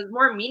couples, it was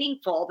more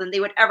meaningful than they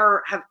would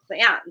ever have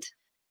planned,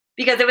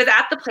 because it was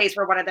at the place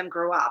where one of them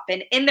grew up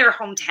and in their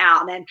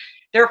hometown, and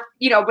they're,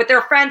 with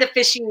their friend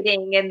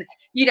officiating, and,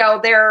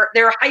 their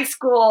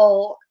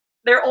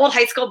old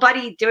high school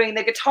buddy doing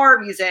the guitar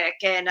music.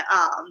 And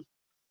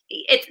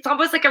it's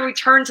almost like a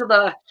return to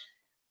the,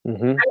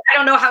 mm-hmm. I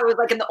don't know how it was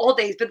like in the old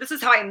days, but this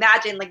is how I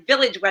imagine like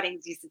village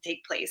weddings used to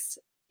take place,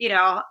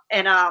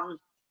 and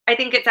I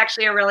think it's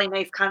actually a really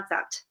nice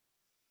concept.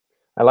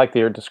 I like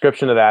your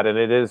description of that. And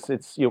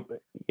it's you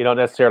don't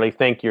necessarily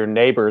think your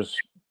neighbors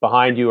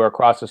behind you or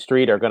across the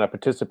street are going to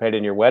participate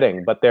in your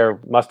wedding, but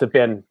there must have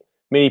been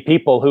many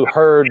people who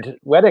heard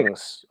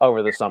weddings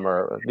over the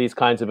summer, these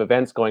kinds of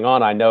events going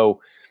on. I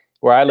know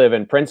where I live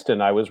in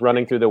Princeton, I was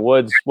running through the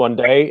woods one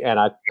day and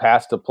I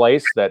passed a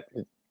place that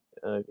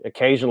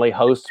occasionally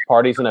hosts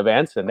parties and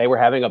events, and they were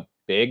having a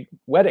big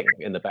wedding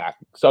in the back,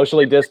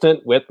 socially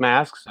distant, with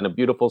masks, in a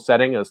beautiful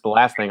setting. It was the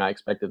last thing I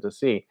expected to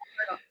see.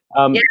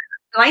 Yeah.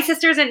 My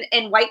sister's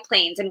in White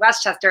Plains in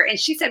Westchester, and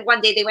she said one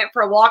day they went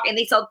for a walk and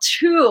they saw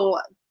 2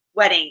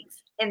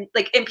 weddings in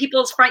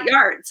people's front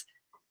yards.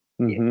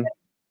 Mm-hmm.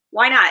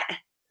 Why not?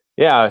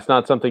 Yeah, it's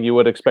not something you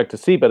would expect to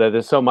see, but it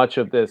is so much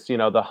of this,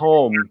 the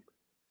home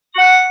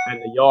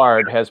and the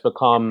yard has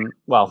become,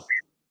 well,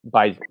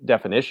 by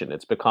definition,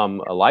 it's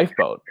become a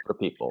lifeboat for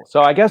people.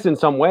 So I guess in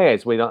some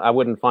ways I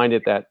wouldn't find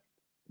it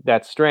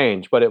that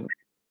strange, but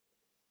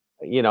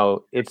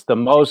it's the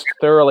most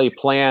thoroughly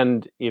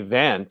planned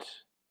event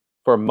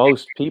for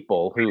most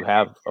people who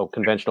have a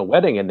conventional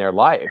wedding in their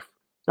life.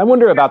 I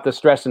wonder about the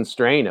stress and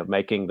strain of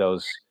making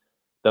those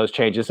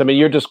changes. I mean,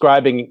 you're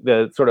describing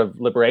the sort of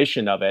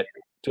liberation of it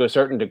to a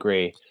certain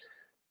degree,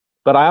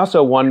 but I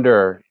also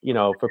wonder,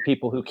 for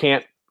people who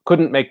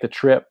couldn't make the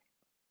trip,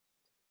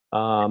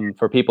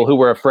 for people who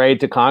were afraid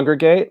to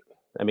congregate.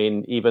 I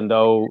mean, even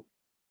though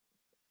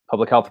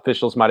public health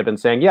officials might have been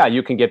saying, yeah,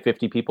 you can get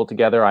 50 people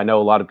together, I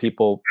know a lot of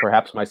people,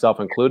 perhaps myself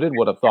included,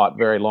 would have thought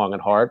very long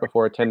and hard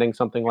before attending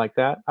something like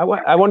that.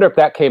 I wonder if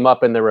that came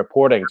up in the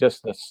reporting,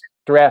 just the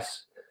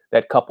stress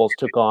that couples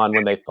took on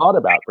when they thought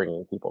about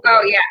bringing people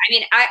together. Oh yeah, I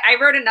mean, I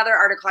wrote another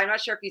article. I'm not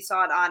sure if you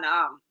saw it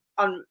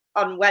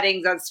on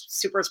weddings as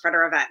super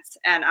spreader events,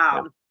 and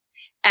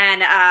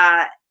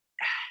I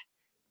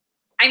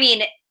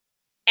mean,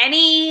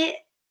 any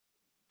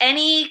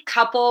any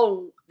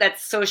couple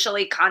that's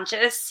socially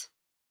conscious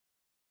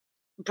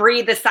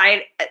breathe a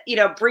sigh,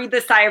 breathe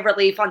a sigh of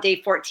relief on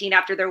day 14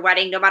 after their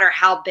wedding, no matter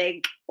how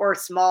big or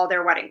small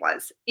their wedding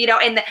was.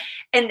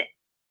 And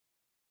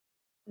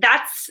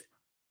that's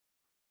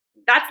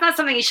not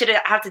something you should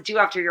have to do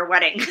after your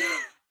wedding.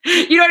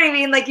 You know what I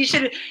mean? Like you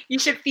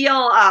should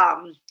feel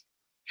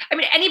I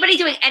mean, anybody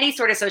doing any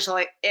sort of social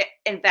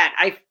event,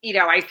 I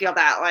feel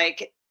that.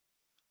 Like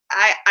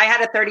I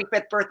had a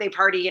 35th birthday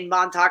party in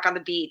Montauk on the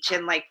beach,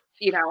 and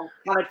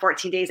counted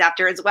 14 days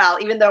after as well,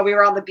 even though we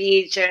were on the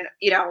beach and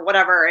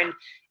whatever, and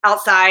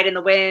outside in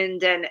the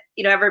wind, and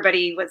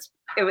everybody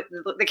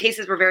the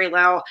cases were very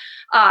low.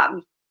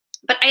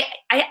 But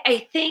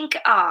I think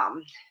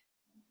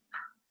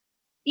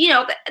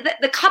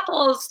the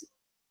couples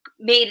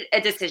made a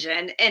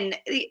decision, and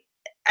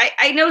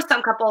I know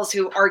some couples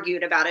who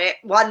argued about it.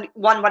 One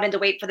wanted to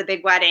wait for the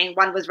big wedding.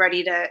 One was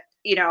ready to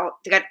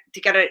get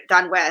it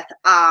done with.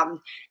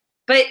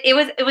 But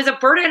it was a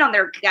burden on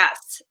their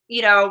guests,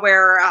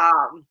 where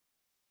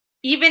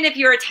even if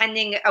you're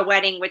attending a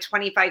wedding with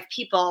 25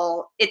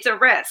 people, it's a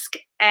risk,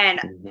 and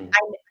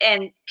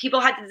and people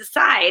had to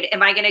decide: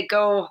 am I going to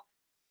go?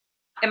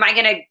 Am I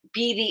going to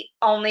be the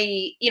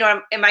only?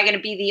 Am I going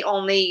to be the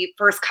only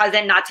first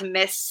cousin not to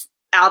miss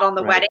out on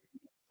the wedding,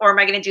 or am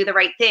I going to do the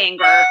right thing?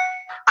 Or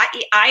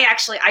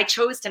I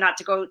chose not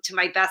to go to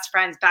my best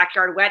friend's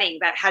backyard wedding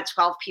that had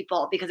 12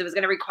 people because it was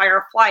going to require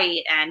a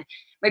flight, and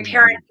my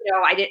parents,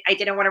 I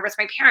didn't want to risk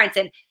my parents.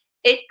 And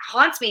it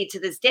haunts me to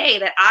this day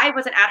that I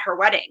wasn't at her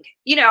wedding,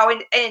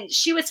 and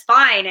she was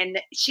fine, and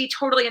she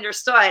totally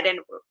understood, and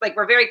like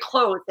we're very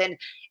close, and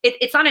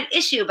it's not an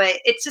issue, but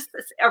it's just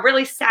a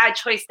really sad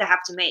choice to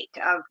have to make.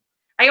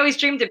 I always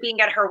dreamed of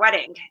being at her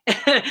wedding,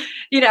 and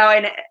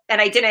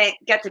I didn't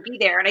get to be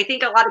there. And I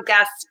think a lot of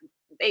guests,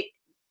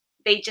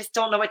 they just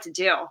don't know what to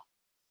do,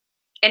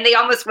 and they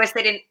almost wish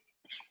they didn't.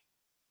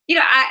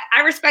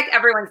 I respect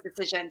everyone's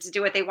decision to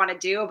do what they want to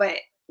do, but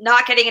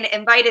not getting an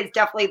invite is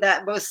definitely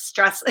the most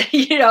stress,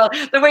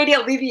 the way to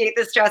alleviate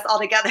the stress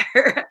altogether.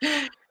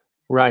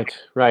 Right.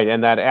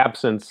 And that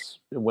absence,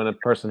 when a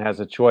person has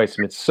a choice,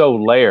 it's so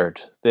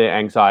layered, the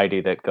anxiety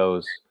that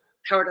goes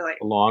totally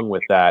along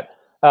with that.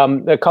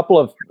 A couple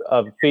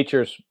of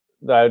features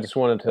that I just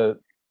wanted to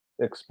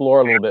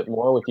explore a little bit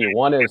more with you.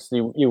 One is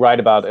you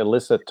write about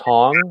Alyssa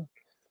Tong,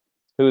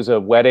 who's a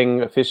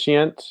wedding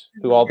officiant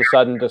who all of a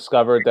sudden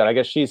discovered that, I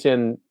guess she's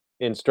in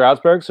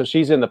Stroudsburg, so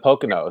she's in the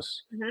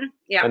Poconos.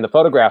 Yeah. And the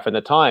photograph in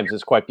the Times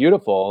is quite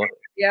beautiful.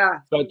 Yeah.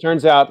 So it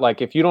turns out,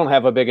 like, if you don't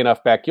have a big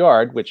enough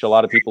backyard, which a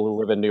lot of people who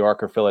live in New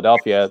York or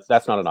Philadelphia,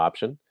 that's not an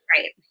option.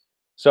 Right.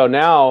 So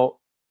now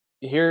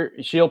here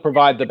she'll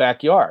provide the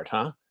backyard,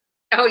 huh?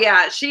 Oh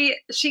yeah, she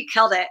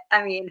killed it.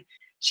 I mean,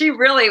 she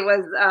really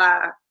was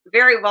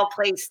very well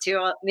placed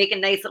to make a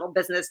nice little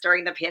business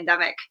during the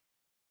pandemic.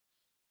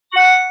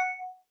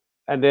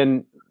 And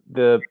then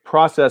the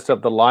process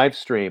of the live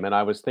stream, and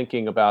I was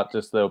thinking about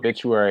just the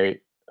obituary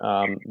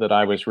that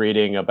I was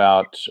reading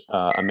about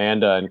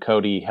Amanda and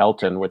Cody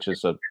Helton, which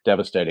is a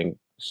devastating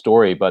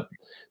story, but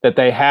that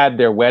they had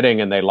their wedding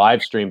and they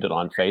live streamed it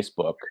on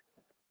Facebook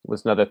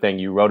was another thing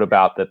you wrote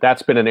about.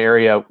 That's been an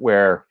area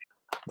where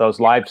those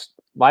live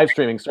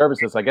streaming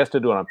services, I guess, to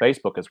do it on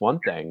Facebook is one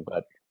thing,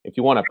 but if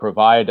you want to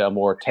provide a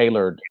more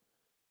tailored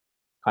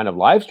kind of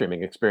live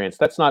streaming experience,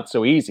 that's not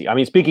so easy. I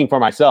mean, speaking for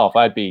myself,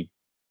 I'd be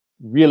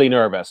really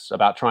nervous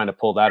about trying to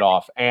pull that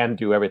off and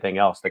do everything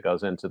else that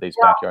goes into these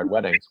backyard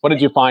weddings. What did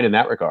you find in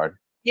that regard?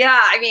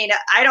 Yeah, I mean,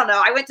 I don't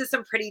know. I went to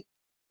some pretty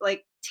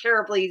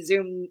terribly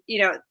Zoom,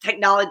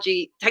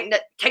 technology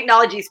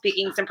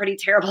speaking, some pretty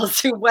terrible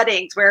Zoom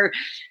weddings where,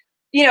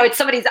 it's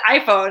somebody's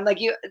iPhone,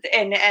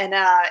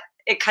 and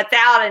it cuts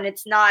out, and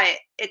it's not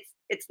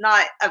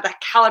of the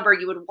caliber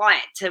you would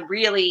want to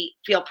really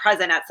feel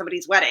present at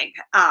somebody's wedding.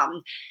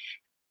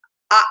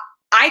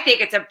 I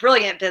think it's a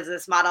brilliant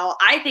business model.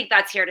 I think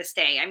that's here to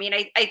stay. I mean,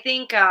 I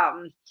think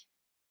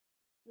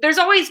there's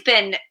always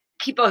been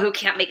people who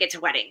can't make it to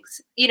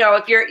weddings.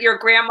 If your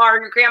grandma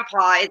or your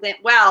grandpa isn't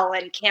well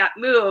and can't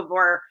move,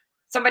 or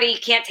somebody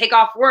can't take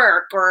off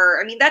work,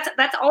 or, I mean,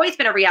 that's always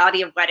been a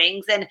reality of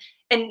weddings. And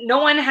no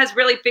one has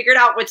really figured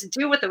out what to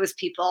do with those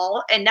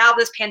people. And now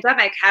this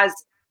pandemic has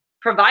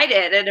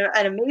provided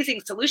an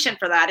amazing solution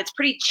for that. It's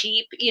pretty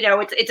cheap.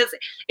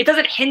 It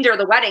doesn't hinder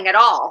the wedding at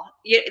all.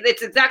 It's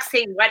the exact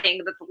same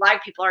wedding that the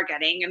live people are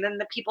getting, and then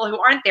the people who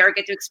aren't there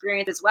get to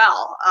experience as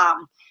well.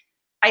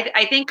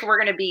 I think we're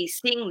going to be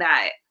seeing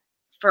that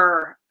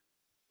for,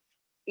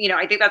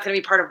 I think that's going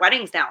to be part of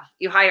weddings now.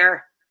 You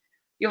hire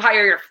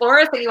your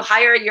florist, and you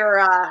hire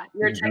your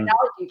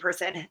technology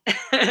person.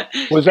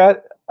 Was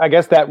that, I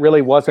guess that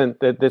really wasn't,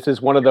 that this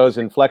is one of those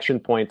inflection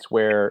points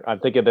where I'm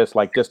thinking of this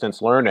like distance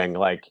learning,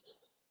 like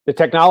the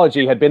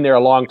technology had been there a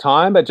long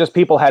time, but just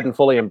people hadn't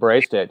fully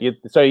embraced it.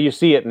 So you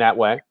see it in that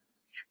way?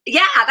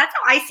 Yeah, that's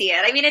how I see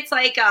it. I mean, it's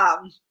like,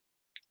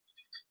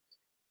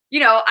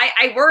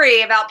 I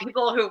worry about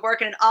people who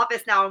work in an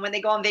office now, and when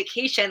they go on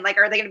vacation, like,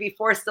 are they going to be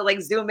forced to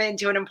like Zoom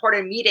into an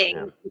important Yeah.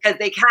 meeting because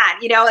they can?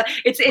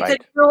 It's a Right.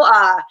 real,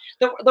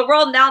 the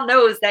world now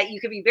knows that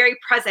you can be very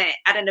present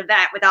at an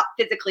event without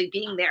physically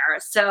being there.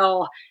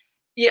 So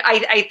yeah,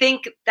 I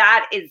think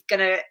that is going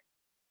to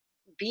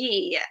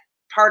be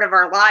part of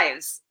our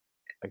lives.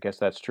 I guess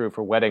that's true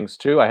for weddings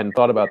too. I hadn't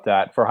thought about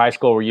that. For high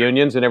school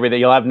reunions and everything,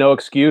 you'll have no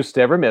excuse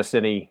to ever miss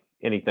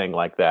anything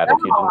like that No, if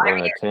you didn't I want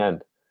mean, to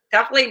attend.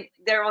 definitely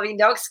there will be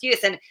no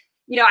excuse. And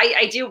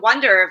I do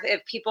wonder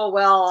if people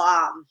will,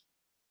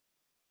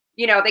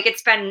 they could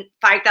spend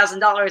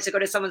 $5,000 to go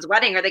to someone's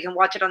wedding, or they can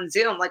watch it on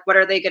Zoom. Like, what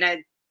are they gonna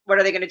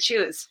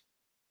choose?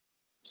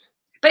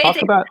 But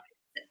Talk about.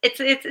 it's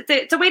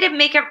a way to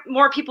make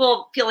more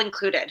people feel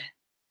included.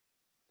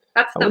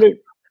 That's I the wonder.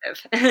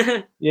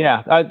 positive.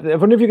 Yeah, I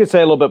wonder if you could say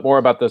a little bit more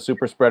about the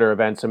super spreader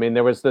events. I mean,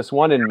 there was this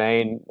one in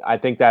Maine. I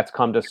think that's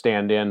come to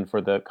stand in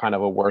for the kind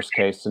of a worst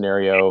case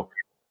scenario.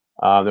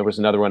 There was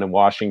another one in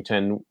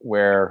Washington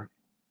where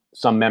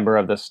some member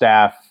of the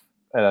staff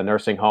at a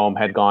nursing home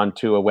had gone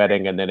to a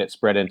wedding and then it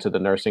spread into the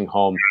nursing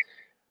home.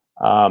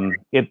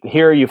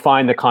 Here you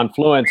find the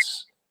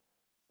confluence,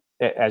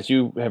 as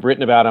you have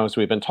written about and as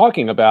we've been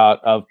talking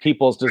about, of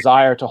people's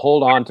desire to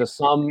hold on to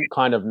some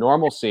kind of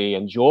normalcy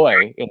and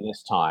joy in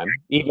this time,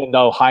 even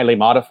though highly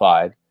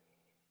modified.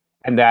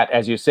 And that,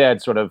 as you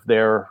said, sort of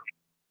they're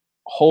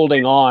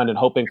holding on and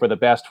hoping for the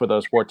best for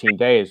those 14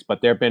 days.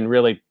 But there have been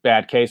really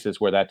bad cases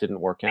where that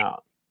didn't work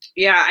out.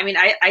 Yeah, I mean,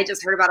 I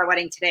just heard about a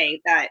wedding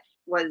today that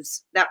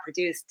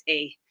produced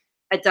a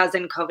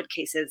dozen COVID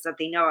cases that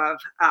they know of,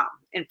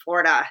 in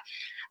Florida.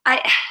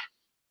 I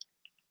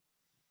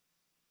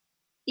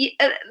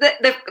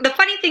the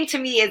funny thing to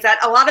me is that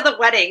a lot of the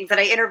weddings that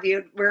I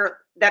interviewed were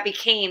that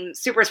became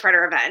super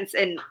spreader events,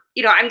 and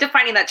I'm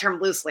defining that term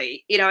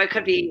loosely. It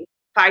could be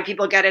 5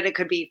 people get it, it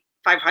could be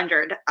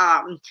 500,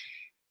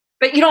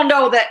 but you don't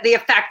know that the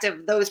effect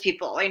of those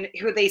people and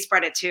who they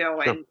spread it to,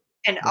 Sure,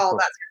 and of all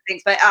that course. sort of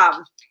things. But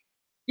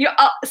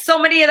so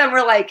many of them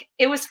were like,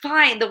 it was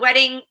fine. The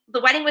wedding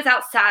was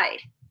outside,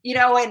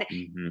 and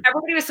Hmm.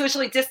 everybody was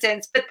socially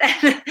distanced. But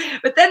then,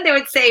 but then they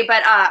would say,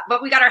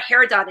 but we got our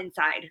hair done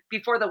inside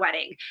before the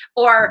wedding,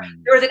 or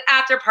there was an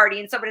after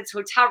party in somebody's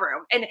hotel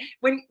room. And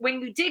when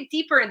you dig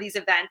deeper in these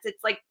events,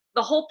 it's like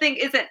the whole thing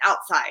isn't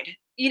outside.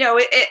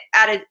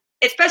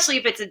 Especially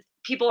if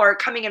people are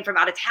coming in from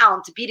out of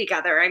town to be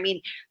together. I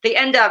mean, they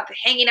end up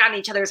hanging out in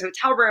each other's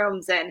hotel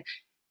rooms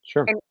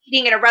Sure. and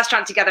eating in a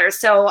restaurant together.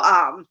 So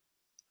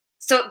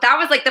that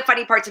was like the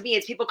funny part to me,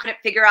 is people couldn't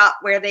figure out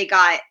where they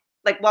got,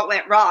 like, what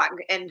went wrong.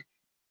 And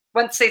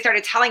once they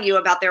started telling you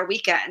about their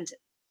weekend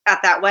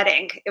at that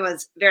wedding, it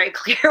was very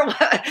clear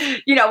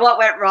what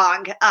went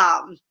wrong.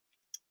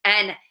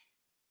 And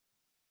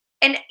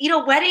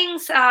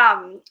weddings,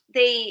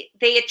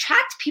 they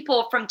attract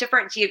people from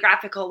different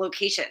geographical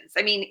locations.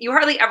 I mean, you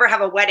hardly ever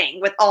have a wedding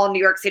with all New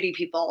York City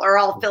people or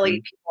all Philly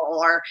Hmm. people,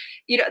 or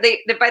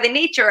they by the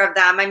nature of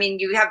them. I mean,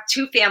 you have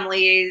two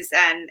families,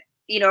 and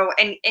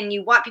and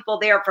you want people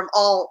there from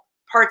all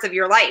parts of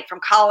your life, from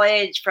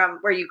college, from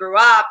where you grew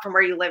up, from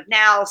where you live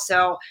now.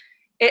 So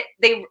it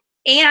they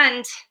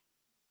and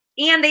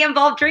they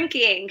involve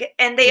drinking,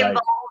 and Right.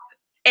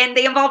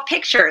 they involve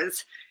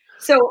pictures.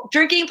 So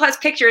drinking plus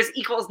pictures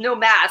equals no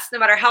mass, no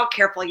matter how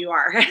careful you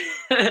are.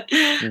 um,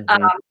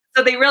 Hmm.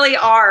 so they really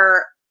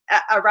are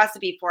a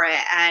recipe for it,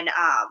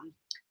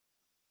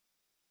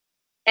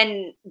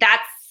 and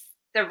that's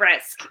the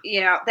risk,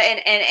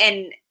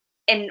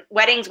 and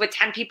weddings with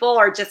 10 people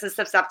are just as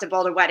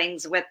susceptible to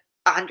weddings with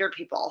 100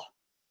 people.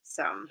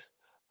 So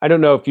I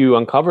don't know if you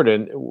uncovered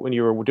it when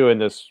you were doing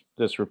this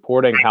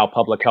reporting, how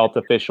public health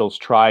officials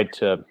tried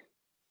to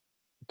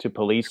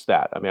police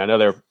that. I mean, I know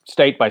they're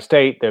state by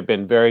state, there have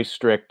been very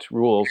strict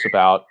rules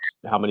about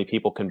how many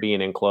people can be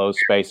in enclosed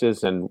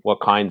spaces and what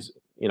kinds,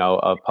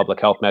 of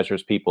public health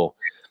measures people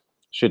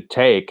should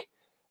take.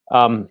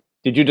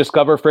 Did you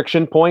discover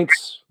friction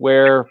points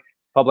where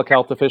public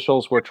health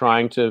officials were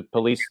trying to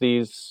police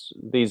these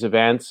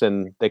events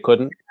and they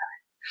couldn't?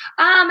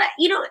 Um,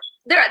 you know,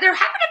 there have been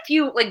a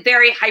few like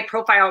very high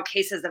profile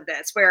cases of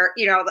this where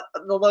the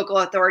local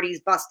authorities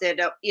busted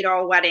a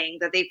wedding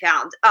that they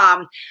found.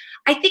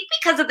 I think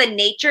because of the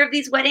nature of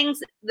these weddings,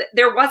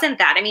 there wasn't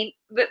that. I mean,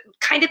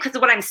 kind of because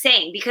of what I'm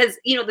saying, because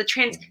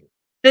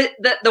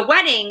the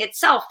wedding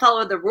itself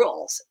followed the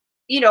rules.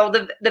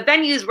 The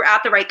venues were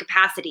at the right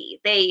capacity.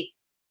 The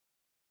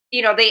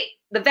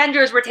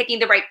vendors were taking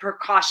the right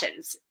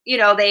precautions.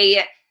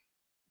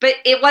 But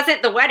it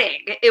wasn't the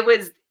wedding. It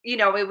was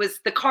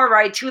the car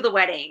ride to the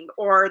wedding,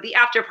 or the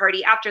after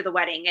party after the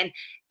wedding.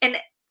 And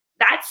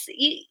that's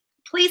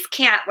police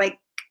can't like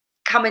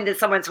come into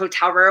someone's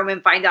hotel room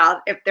and find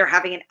out if they're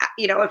having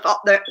if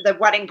the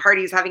wedding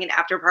party is having an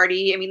after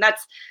party. I mean,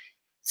 that's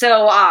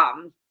so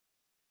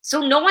So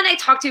no one I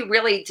talked to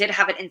really did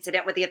have an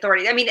incident with the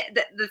authorities. I mean,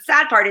 the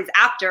sad part is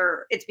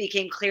after it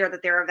became clear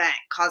that their event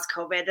caused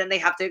COVID, and they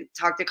have to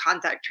talk to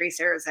contact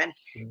tracers. And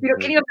can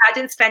Mhm. you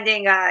imagine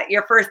spending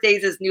your first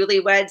days as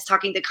newlyweds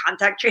talking to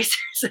contact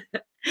tracers?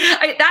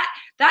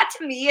 That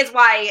to me is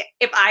why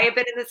if I had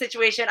been in this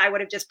situation, I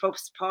would have just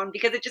postponed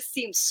because it just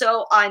seems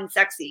so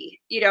unsexy.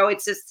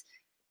 It's just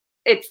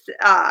it's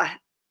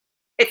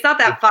it's not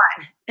that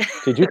fun.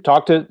 Did you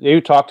talk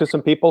to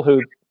some people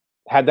who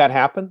had that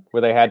happen, where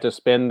they had to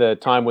spend the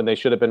time when they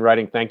should have been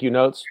writing thank you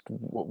notes,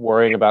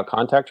 worrying about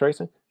contact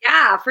tracing?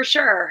 Yeah, for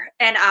sure.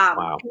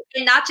 Wow.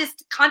 And not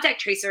just contact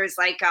tracers,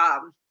 like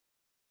I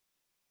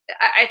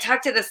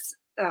talked to this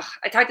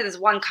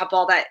one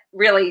couple that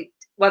really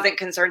wasn't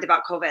concerned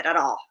about COVID at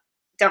all.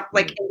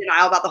 Like Mm. in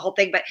denial about the whole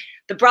thing. But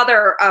the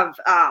brother of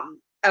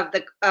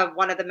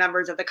one of the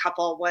members of the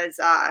couple was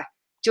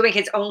doing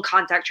his own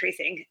contact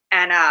tracing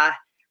and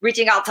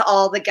reaching out to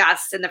all the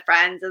guests and the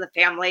friends and the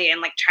family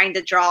and like trying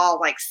to draw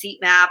like seat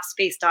maps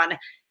based on,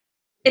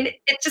 and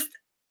it just,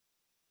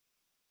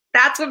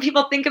 that's what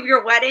people think of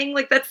your wedding.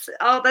 Like that's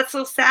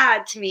so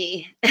sad to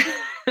me.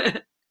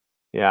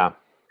 Yeah.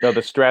 So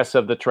the stress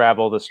of the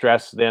travel, the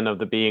stress then of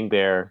the being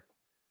there,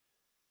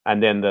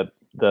 and then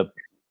the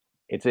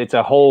it's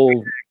a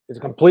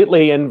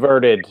completely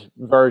inverted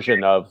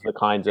version of the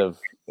kinds of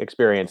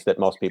experience that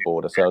most people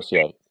would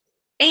associate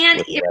And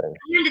with the wedding.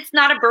 it's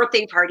not a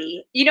birthday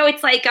party.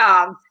 It's like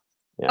Yeah.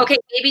 okay,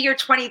 maybe your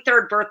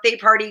 23rd birthday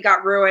party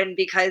got ruined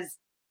because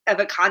of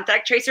a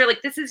contact tracer.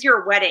 Like this is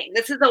your wedding.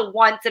 This is a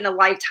once in a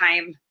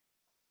lifetime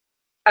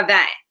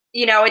event.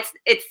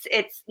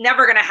 It's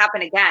never going to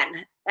happen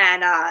again.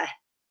 And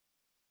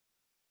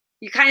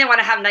you kind of want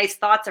to have nice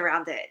thoughts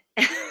around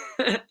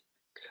it.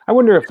 I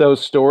wonder if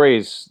those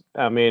stories,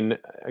 I mean,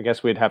 I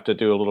guess we'd have to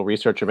do a little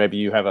research, or maybe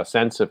you have a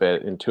sense of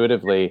it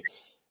intuitively.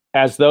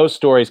 As those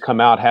stories come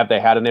out, have they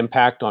had an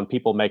impact on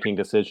people making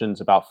decisions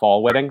about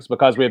fall weddings?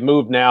 Because we've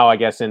moved now, I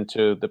guess,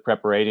 into the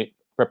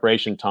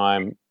preparation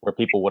time where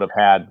people would have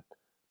had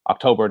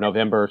October,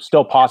 November,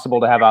 still possible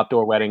to have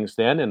outdoor weddings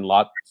then in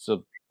lots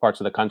of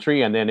parts of the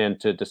country, and then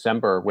into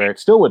December, where it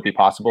still would be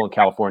possible in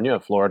California,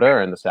 Florida,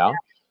 or in the South.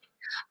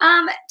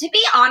 To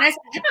be honest,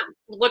 I haven't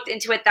looked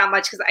into it that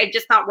much because I'm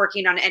just not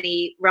working on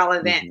any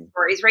relevant Mhm.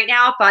 stories right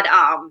now. But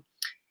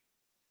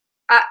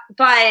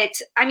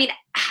I mean,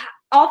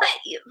 all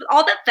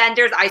the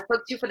vendors I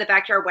spoke to for the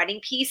backyard wedding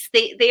piece,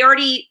 they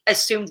already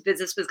assumed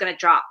business was going to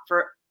drop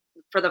for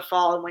the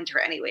fall and winter,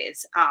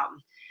 anyways.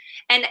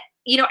 And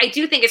I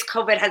do think as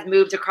COVID has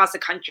moved across the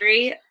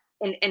country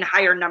in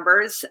higher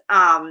numbers,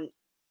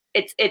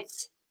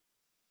 it's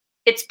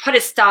it's put a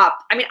stop.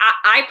 I mean,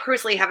 I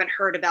personally haven't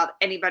heard about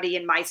anybody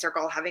in my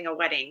circle having a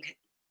wedding,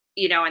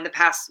 in the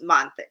past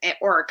month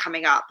or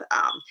coming up.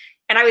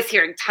 And I was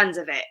hearing tons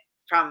of it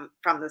from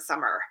the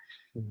summer.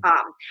 Mhm.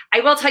 I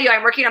will tell you,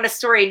 I'm working on a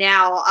story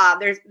now.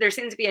 There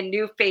seems to be a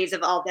new phase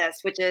of all this,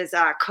 which is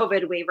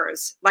COVID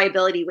waivers,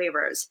 liability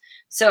waivers.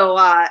 So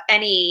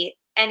any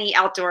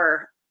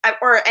outdoor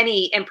or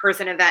any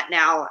in-person event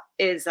now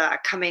is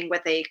coming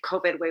with a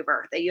COVID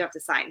waiver that you have to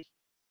sign.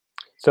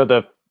 So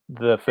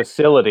the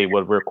facility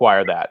would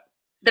require that.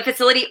 The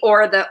facility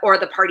or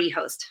the party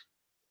host.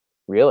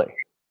 Really?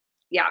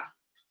 Yeah.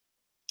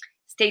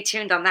 Stay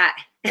tuned on that.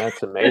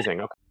 That's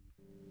amazing. Okay.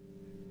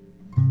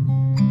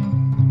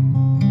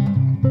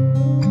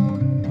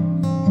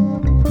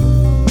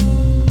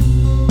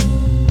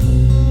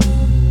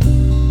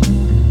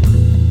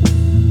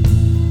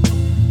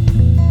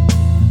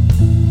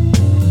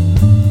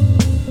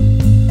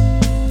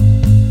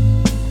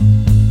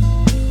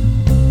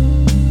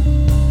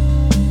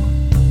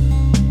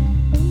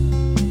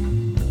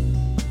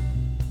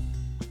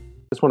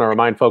 Just want to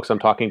remind folks I'm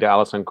talking to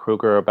Allison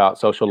Kruger about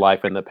social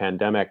life in the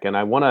pandemic, and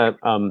I want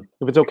to,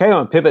 if it's okay, I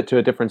want to pivot to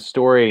a different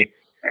story.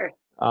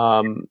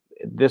 Sure.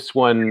 This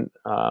one,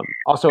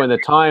 also in the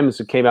Times,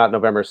 it came out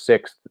November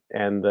 6th,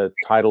 and the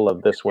title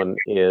of this one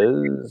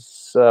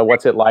is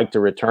 "What's It Like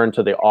to Return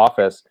to the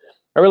Office."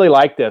 I really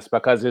like this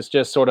because it's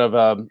just sort of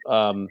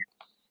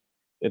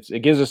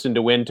it gives us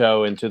into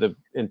window into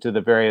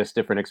the various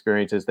different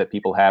experiences that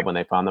people have when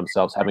they found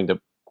themselves having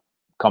to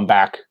come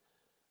back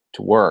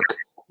to work.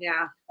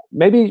 Yeah.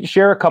 Maybe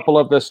share a couple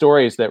of the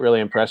stories that really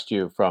impressed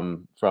you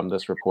from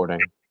this reporting.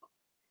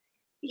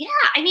 Yeah.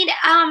 I mean,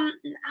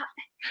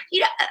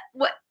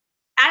 what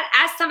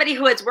as somebody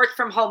who has worked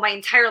from home my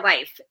entire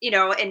life,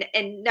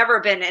 and never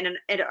been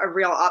in a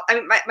real. I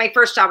mean, my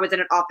first job was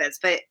in an office,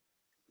 but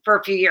for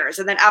a few years,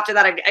 and then after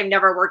that, I've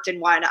never worked in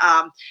one.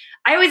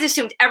 I always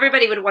assumed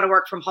everybody would want to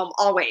work from home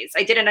always.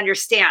 I didn't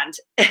understand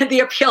the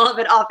appeal of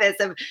an office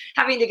of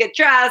having to get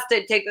dressed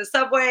and take the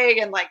subway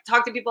and like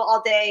talk to people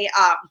all day.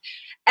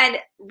 And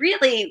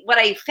really, what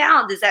I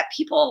found is that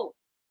people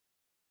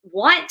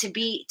want to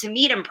meet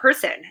in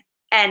person,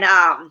 and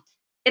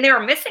and they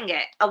were missing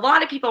it. A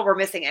lot of people were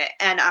missing it,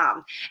 and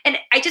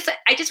I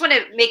just want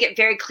to make it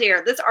very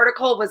clear. This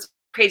article was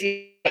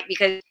crazy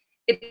because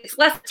it's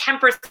less than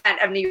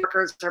 10% of New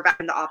Yorkers are back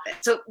in the office.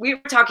 So we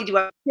were talking to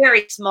a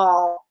very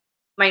small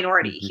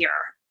minority Mhm. here.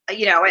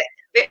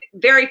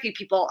 very few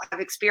people have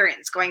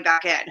experienced going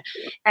back in.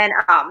 And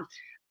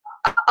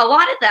a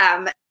lot of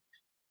them,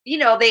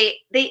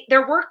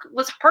 their work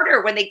was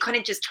harder when they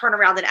couldn't just turn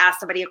around and ask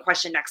somebody a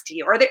question next to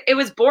you, or it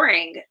was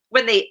boring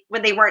when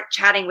they weren't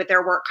chatting with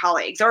their work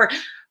colleagues, or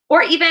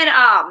even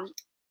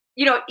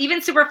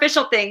even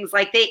superficial things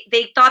like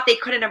they thought they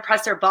couldn't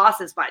impress their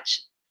boss as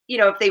much,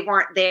 if they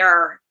weren't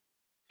there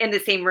in the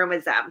same room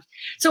as them.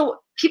 So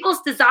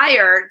people's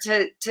desire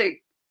to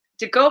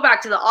go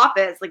back to the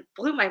office like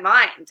blew my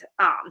mind.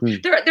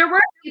 There were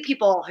a few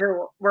people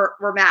who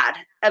were mad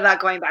about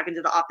going back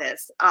into the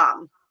office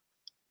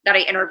that I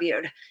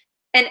interviewed.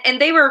 And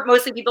they were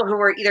mostly people who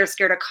were either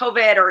scared of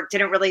COVID or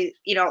didn't really,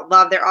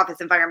 love their office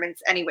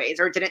environments anyways,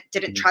 or didn't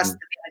trust the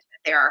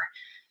management there.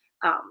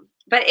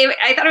 But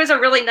I thought it was a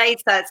really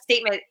nice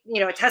statement,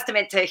 a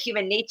testament to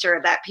human nature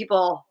that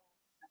people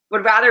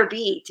would rather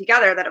be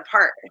together than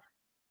apart.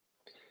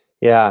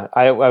 Yeah,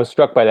 I was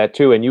struck by that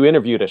too. And you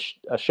interviewed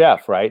a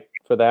chef, right,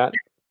 for that?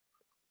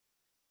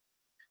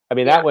 I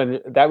mean,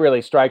 that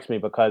really strikes me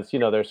because,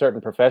 there are certain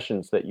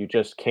professions that you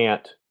just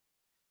can't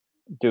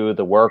do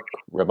the work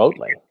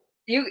remotely.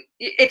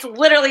 It's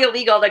literally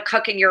illegal to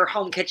cook in your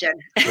home kitchen.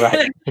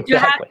 Right,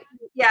 exactly.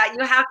 You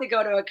have to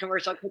go to a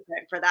commercial kitchen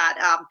for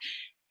that.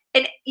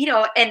 And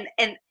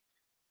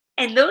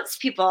those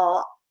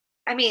people,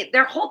 I mean,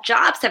 their whole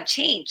jobs have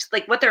changed.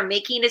 Like what they're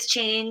making has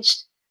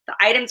changed. The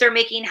items they're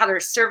making, how they're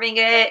serving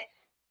it,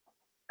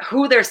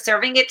 who they're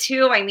serving it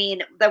to. I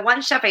mean, the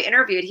one chef I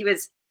interviewed, he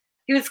was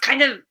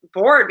kind of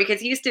bored because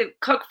he used to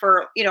cook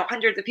for,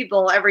 hundreds of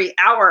people every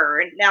hour.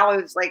 And now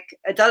it was like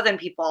a dozen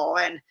people.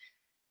 And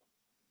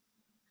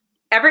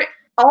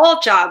all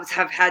jobs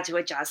have had to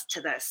adjust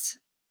to this.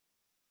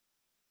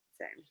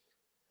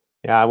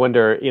 Yeah, I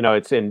wonder,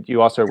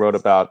 you also wrote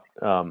about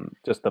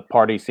just the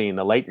party scene,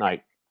 the late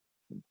night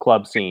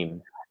club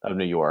scene of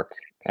New York.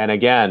 And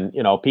again,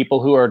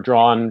 people who are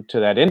drawn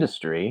to that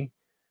industry,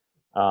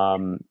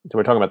 so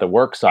we're talking about the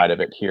work side of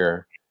it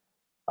here.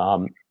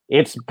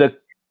 It's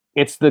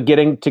the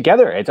getting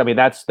together.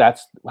 That's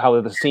how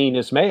the scene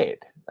is made.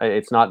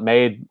 It's not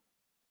made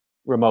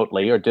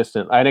remotely or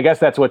distant. And I guess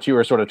that's what you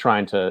were sort of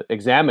trying to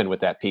examine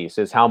with that piece,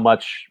 is how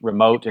much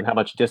remote and how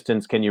much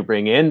distance can you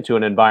bring into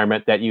an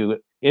environment that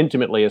you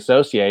intimately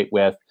associate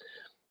with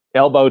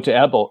elbow to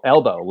elbow,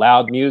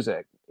 loud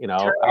music,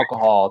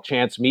 alcohol,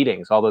 chance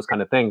meetings, all those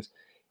kind of things.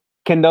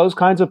 Can those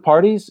kinds of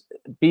parties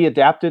be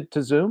adapted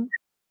to Zoom?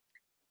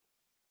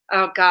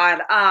 Oh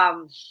God.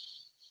 I'm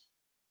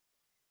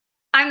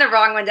the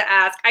wrong one to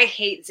ask. I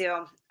hate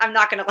Zoom. I'm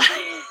not gonna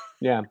lie.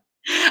 Yeah.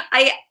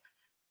 I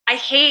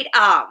hate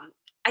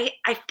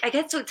I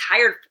get so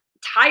tired,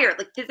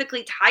 like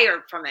physically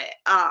tired from it.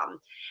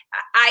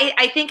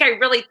 I think I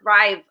really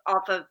thrive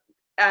off of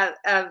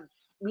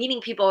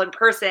meeting people in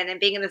person and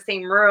being in the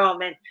same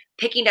room and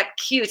picking up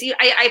cues.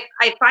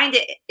 I find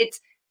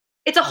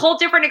it's a whole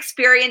different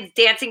experience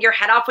dancing your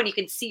head off when you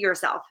can see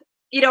yourself.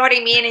 You know what I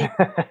mean?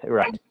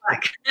 Right.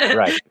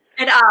 Right.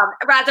 And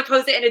as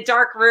opposed to in a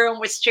dark room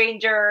with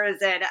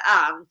strangers. And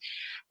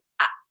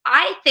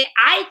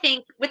I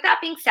think with that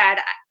being said,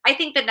 I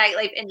think the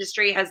nightlife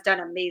industry has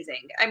done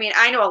amazing. I mean,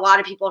 I know a lot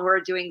of people who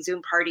are doing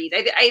Zoom parties.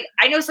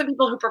 I know some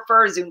people who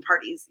prefer Zoom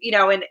parties,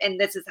 and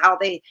this is how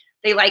they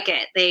like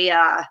it.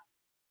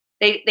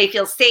 They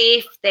feel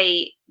safe.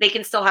 They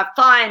can still have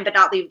fun, but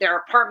not leave their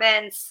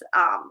apartments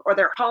or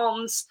their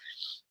homes.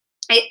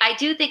 I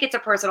do think it's a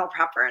personal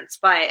preference,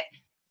 but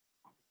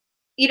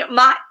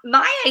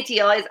my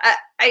ideal is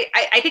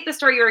I think the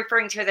story you're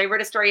referring to is I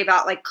wrote a story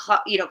about like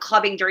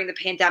clubbing during the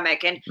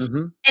pandemic, and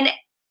and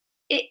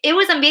it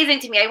was amazing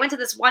to me. I went to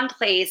this one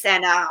place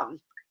and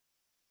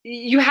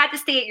you had to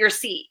stay at your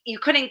seat. You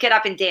couldn't get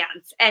up and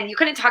dance, and you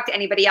couldn't talk to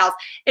anybody else.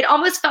 It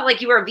almost felt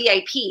like you were a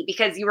VIP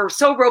because you were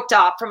so roped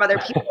off from other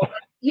people.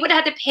 You would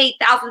have had to pay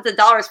thousands of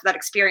dollars for that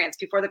experience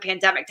before the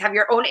pandemic, to have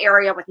your own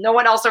area with no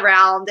one else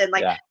around and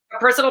like a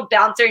personal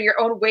bouncer and your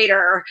own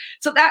waiter.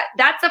 So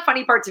that's the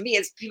funny part to me,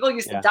 is people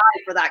used to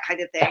die for that kind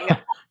of thing.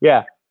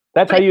 Yeah,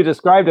 that's how you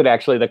described it.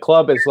 Actually, the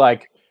club is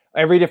like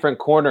every different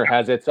corner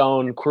has its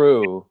own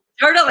crew.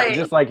 Totally.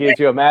 Just like as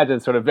you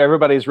imagine, sort of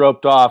everybody's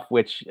roped off,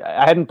 which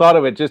I hadn't thought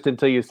of it just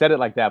until you said it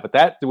like that. But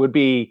that would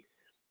be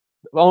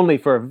only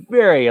for a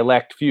very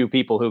elect few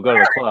people who go to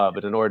the club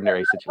in an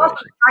ordinary situation.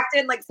 Packed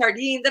in like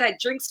sardines and had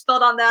drinks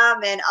spilled on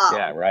them, and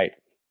yeah, right.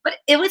 But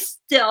it was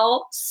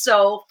still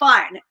so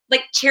fun.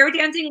 Like chair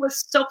dancing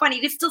was so fun.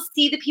 You could still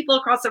see the people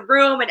across the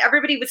room, and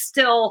everybody was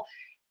still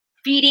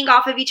feeding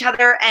off of each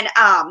other. And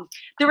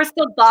there was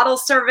still bottle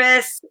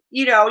service.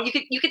 You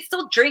could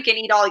still drink and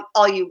eat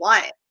all you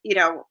want,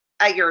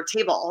 at your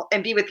table,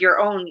 and be with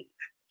your own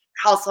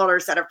household or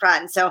set of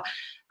friends. So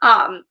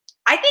I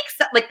think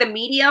like the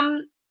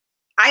medium,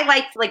 I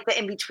liked like the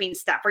in-between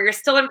stuff where you're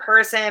still in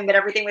person, but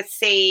everything was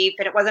safe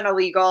and it wasn't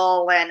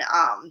illegal.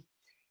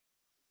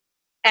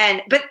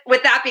 But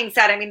with that being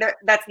said, I mean,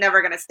 that's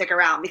never going to stick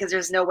around, because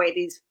there's no way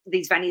these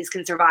venues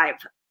can survive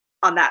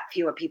on that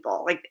few of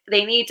people. Like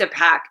they need to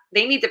pack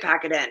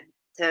it in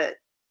to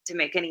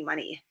make any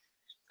money.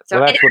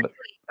 So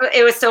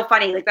it was so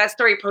funny. Like that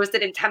story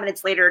posted, and 10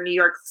 minutes later, New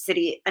York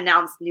City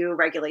announced new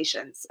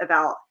regulations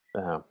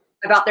Uh,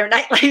 about their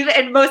nightlife,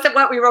 and most of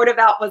what we wrote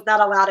about was not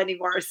allowed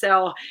anymore.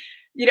 So,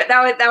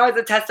 that was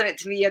a testament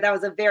to me. That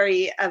was a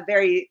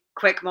very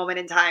quick moment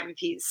in time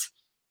piece.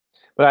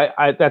 but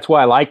that's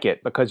why I like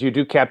it, because you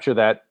do capture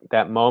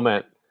that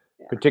moment,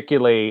 Yeah.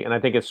 particularly, and I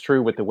think it's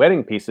true with the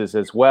wedding pieces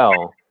as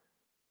well,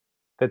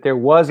 that there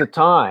was a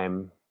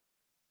time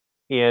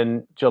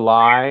in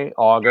July,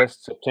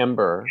 August,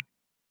 September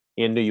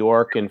in New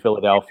York, in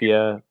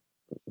Philadelphia,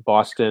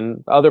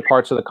 Boston, other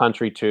parts of the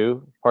country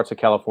too, parts of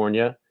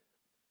California.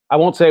 I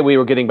won't say we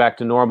were getting back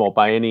to normal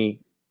by any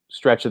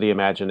stretch of the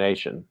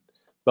imagination,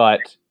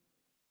 but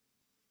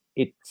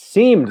it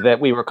seemed that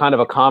we were kind of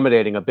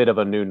accommodating a bit of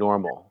a new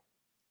normal.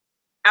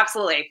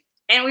 Absolutely,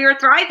 and we were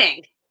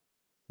thriving.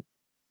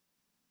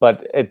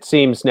 But it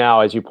seems now,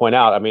 as you point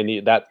out, I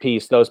mean,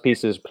 those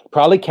pieces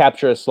probably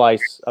capture a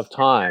slice of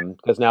time,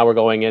 because now we're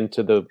going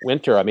into the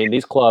winter. I mean,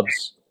 these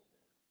clubs,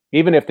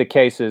 even if the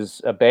cases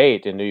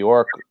abate in New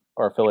York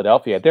or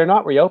Philadelphia, they're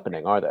not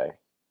reopening, are they?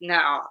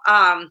 No,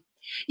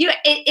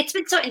 it's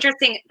been so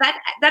interesting.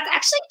 That's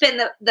actually been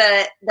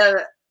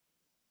the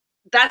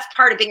best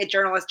part of being a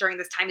journalist during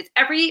this time is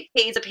every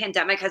phase of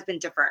pandemic has been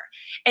different.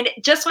 And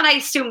just when I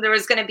assumed there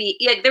was going to be,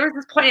 there was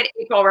this point in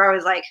April where I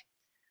was like,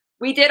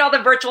 we did all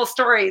the virtual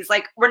stories.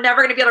 Like we're never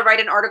going to be able to write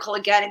an article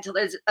again until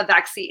there's a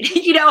vaccine,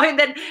 and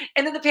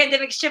then the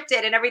pandemic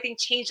shifted and everything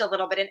changed a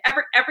little bit. And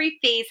every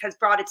phase has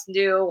brought its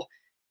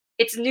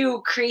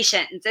new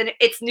creations and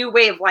its new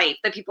way of life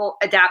that people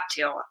adapt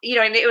to.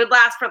 And it would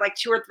last for like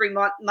 2 or 3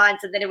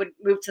 months, and then it would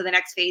move to the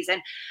next phase.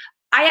 And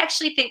I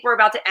actually think we're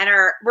about to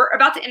enter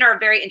a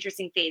very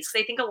interesting phase,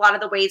 because I think a lot of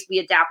the ways we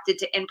adapted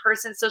to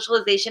in-person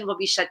socialization will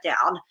be shut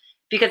down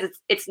because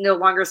it's no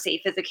longer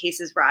safe as the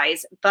cases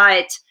rise.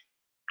 But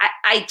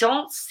I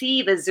don't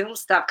see the Zoom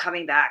stuff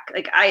coming back.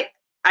 Like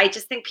I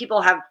just think people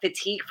have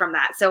fatigue from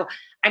that. So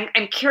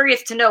I'm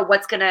curious to know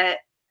what's gonna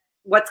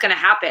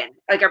happen.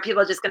 Like, are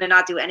people just gonna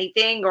not do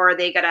anything, or are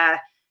they gonna,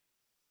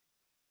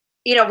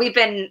 we've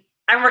been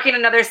I'm working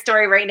another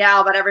story right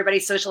now about everybody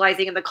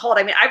socializing in the cold.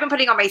 I mean, I've been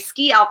putting on my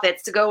ski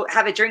outfits to go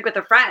have a drink with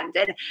a friend.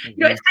 And Hmm.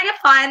 it's kind of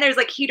fun. There's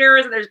like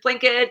heaters and there's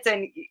blankets,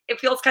 and it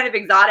feels kind of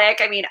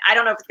exotic. I mean, I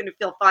don't know if it's gonna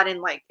feel fun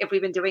in like if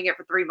we've been doing it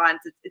for 3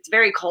 months. It's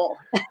very cold.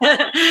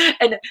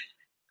 and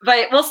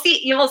but we'll see.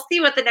 You will see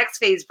what the next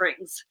phase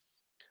brings.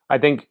 I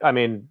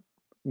mean,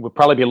 we'll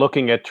probably be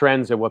looking at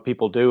trends of what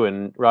people do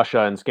in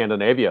Russia and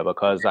Scandinavia,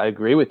 because I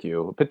agree with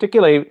you,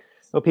 particularly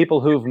the people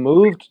who've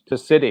moved to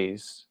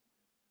cities.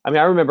 I mean,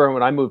 I remember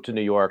when I moved to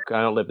New York.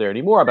 I don't live there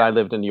anymore, but I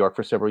lived in New York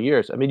for several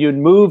years. I mean, you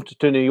moved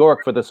to New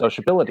York for the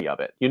sociability of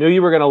it. You knew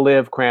you were going to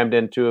live crammed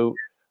into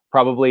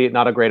probably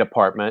not a great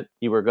apartment.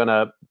 You were going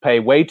to pay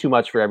way too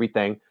much for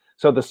everything.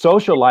 So the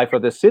social life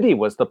of the city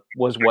was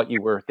what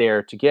you were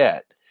there to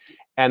get.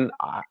 And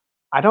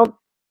I don't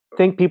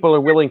think people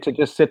are willing to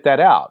just sit that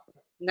out.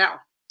 No,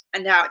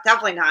 no,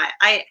 definitely not.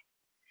 If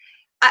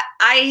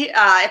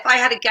I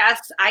had to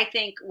guess, I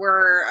think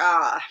we're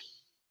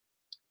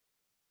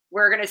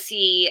gonna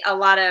see a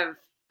lot of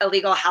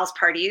illegal house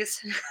parties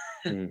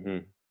Hmm.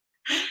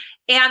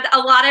 and a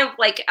lot of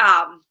like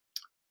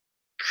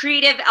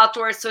creative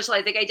outdoor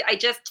socializing. I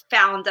just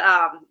found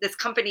this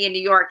company in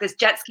New York, this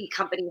jet ski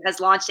company has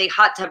launched a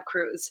hot tub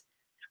cruise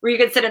where you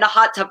can sit in a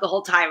hot tub the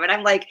whole time. And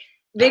I'm like,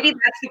 maybe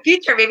that's the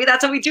future. Maybe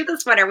that's what we do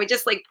this winter. We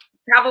just like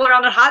travel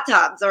around in hot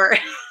tubs or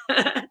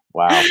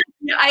Wow.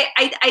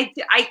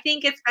 I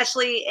think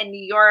especially in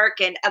New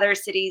York and other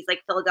cities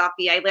like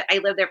Philadelphia, I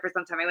lived there for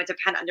some time. I went to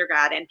Penn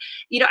undergrad, and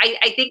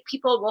I think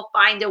people will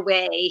find a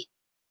way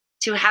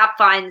to have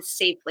fun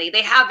safely.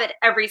 They have at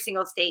every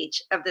single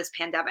stage of this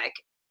pandemic,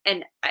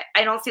 and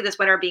I don't see this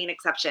winter being an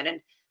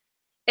exception.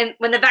 And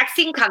when the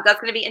vaccine comes,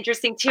 that's going to be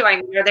interesting too. I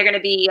mean, are there going to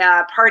be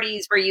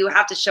parties where you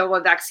have to show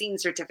a vaccine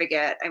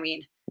certificate? I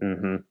mean,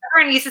 Hmm.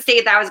 everyone used to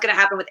say that was going to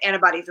happen with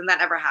antibodies, and that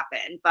never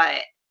happened.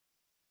 But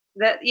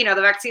the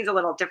vaccine's a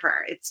little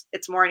different.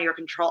 It's more in your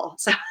control.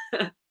 So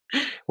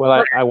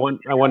Well, I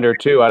wonder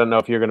too. I don't know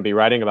if you're going to be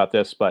writing about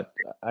this, but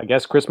I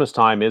guess Christmas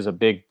time is a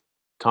big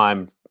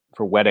time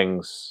for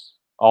weddings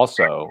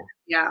also.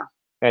 yeah,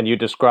 And you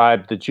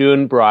described the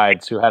June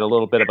brides who had a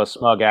little bit of a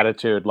smug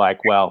attitude, like,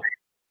 well,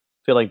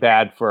 feeling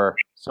bad for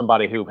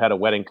somebody who had a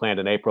wedding planned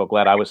in April.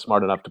 Glad I was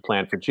smart enough to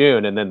plan for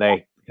June. And then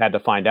they had to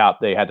find out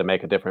they had to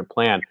make a different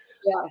plan.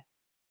 yeah.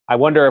 I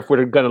wonder if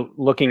we're going to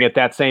looking at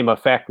that same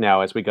effect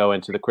now as we go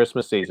into the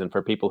Christmas season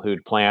for people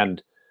who'd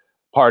planned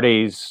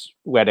parties,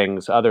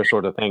 weddings, other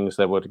sort of things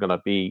that were going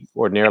to be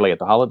ordinarily at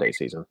the holiday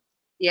season.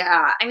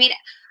 Yeah, I mean,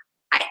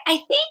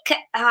 I think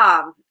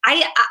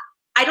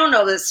I don't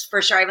know this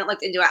for sure. I haven't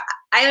looked into it.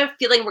 I have a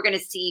feeling we're going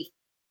to see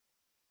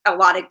a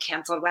lot of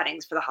canceled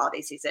weddings for the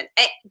holiday season.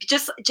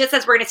 Just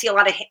as we're going to see a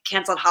lot of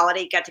canceled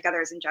holiday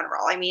get-togethers in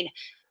general. I mean,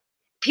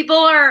 people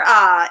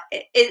are.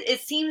 It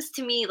seems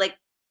to me like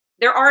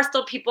there are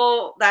still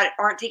people that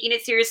aren't taking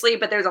it seriously,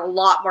 but there's a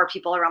lot more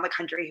people around the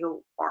country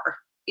who are.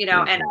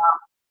 And Hmm.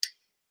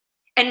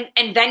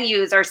 and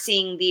venues are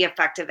seeing the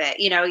effect of it.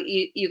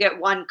 You get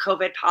one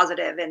COVID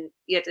positive and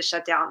you have to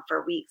shut down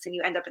for weeks and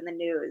you end up in the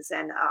news.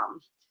 And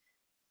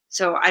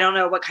so I don't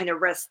know what kind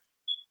of risk,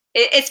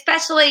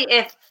 especially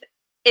if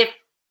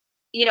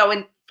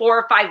in 4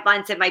 or 5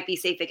 months it might be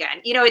safe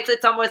again.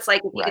 It's almost like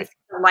if you can Right. see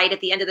the light at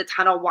the end of the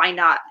tunnel, why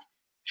not?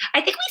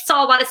 I think we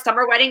saw a lot of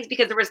summer weddings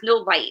because there was no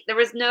light. There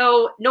was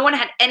no one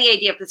had any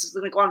idea if this was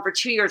going to go on for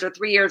 2 years or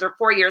 3 years or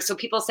 4 years. So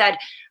people said,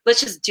 let's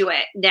just do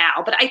it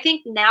now. But I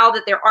think now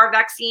that there are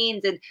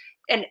vaccines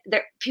and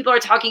people are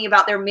talking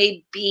about there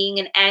may being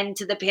an end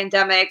to the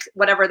pandemic,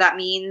 whatever that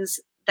means,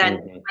 then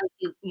Mhm. I'd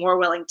be more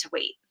willing to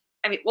wait.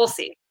 I mean, we'll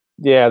see.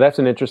 Yeah, that's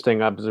an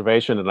interesting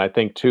observation, and I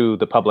think too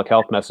the public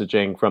health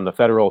messaging from the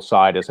federal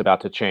side is about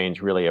to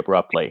change really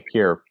abruptly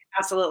here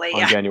Absolutely. on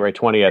Yeah. January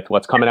 20th.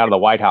 What's coming out of the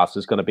White House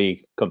is going to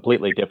be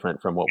completely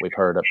different from what we've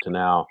heard up to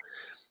now.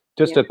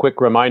 Just Yeah. a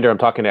quick reminder, I'm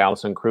talking to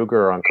Allison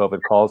Kruger on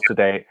COVID calls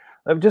today.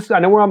 I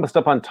know we're almost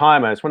up on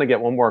time. I just want to get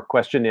one more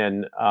question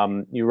in.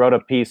 You wrote a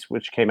piece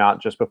which came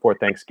out just before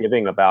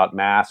Thanksgiving about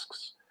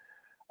masks.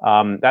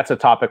 That's a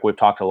topic we've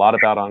talked a lot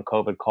about on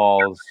COVID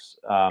calls.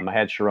 I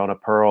had Sharona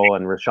Pearl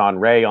and Rashawn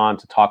Ray on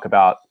to talk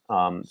about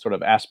sort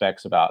of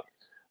aspects about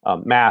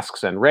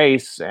masks and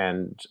race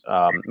and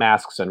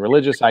masks and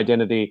religious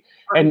identity.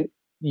 And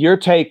your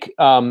take,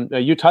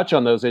 you touch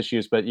on those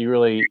issues, but you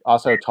really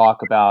also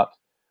talk about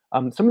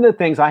some of the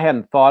things I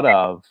hadn't thought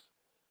of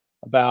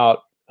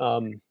about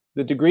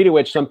the degree to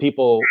which some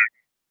people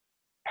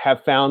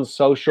have found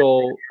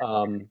social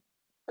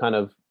kind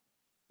of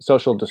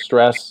social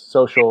distress,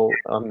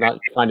 I'm not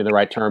finding the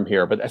right term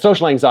here, but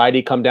social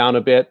anxiety come down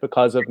a bit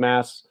because of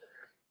masks.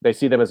 They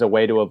see them as a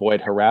way to avoid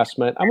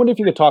harassment. I wonder if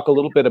you could talk a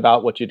little bit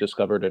about what you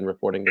discovered in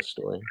reporting this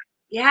story.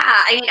 Yeah,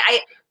 I mean,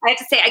 I have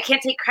to say I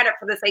can't take credit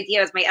for this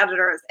idea as my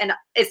editors. And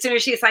as soon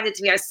as she assigned it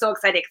to me, I was so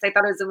excited because I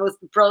thought it was the most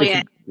It's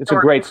brilliant it's a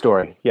story. great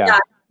story. Yeah. Yeah,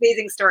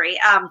 amazing story.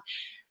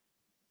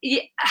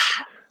 Yeah,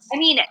 I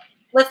mean,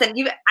 listen,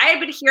 I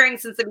have been hearing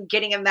since the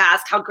beginning of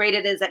mask how great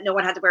it is that no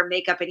one had to wear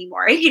makeup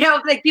anymore.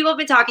 Like people have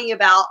been talking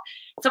about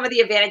some of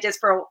the advantages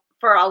for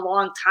a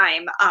long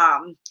time.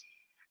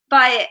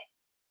 But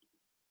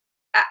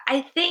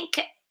I think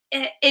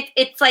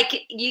it's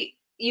like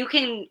you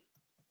can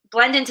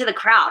blend into the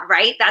crowd,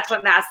 right? That's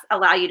what masks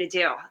allow you to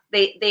do.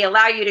 They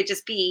allow you to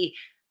just be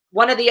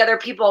one of the other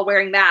people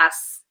wearing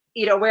masks,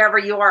 wherever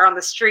you are on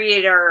the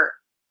street or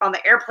on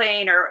the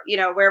airplane or,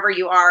 wherever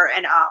you are.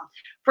 And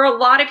for a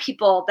lot of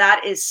people,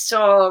 that is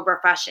so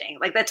refreshing.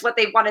 Like that's what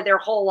they wanted their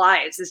whole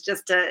lives, is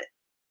just to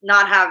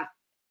not have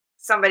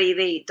somebody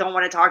they don't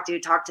want to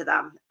talk to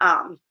them.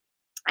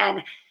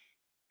 And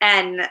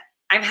and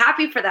I'm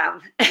happy for them.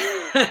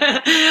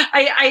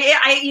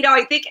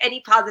 I think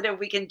any positive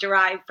we can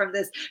derive from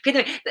this.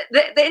 The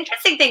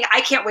interesting thing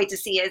I can't wait to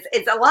see is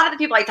a lot of the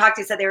people I talked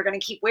to said they were going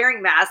to keep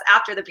wearing masks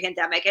after the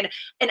pandemic, and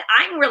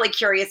I'm really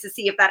curious to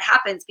see if that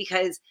happens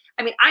because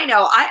I mean I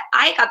know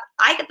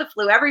I get the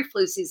flu every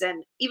flu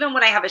season, even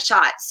when I have a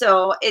shot.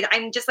 So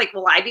I'm just like,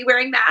 will I be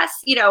wearing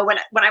masks? When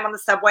I'm on the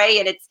subway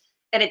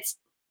and it's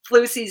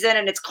flu season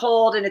and it's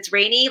cold and it's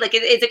rainy, like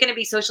is it going to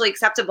be socially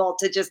acceptable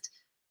to just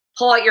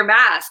pull out your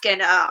mask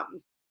and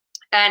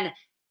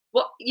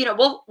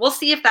well we'll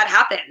see if that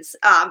happens,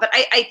 but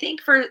I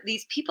think for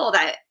these people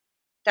that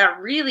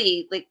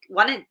really like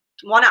want to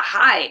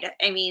hide,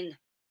 I mean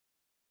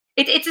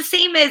it's the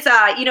same as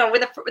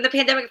when the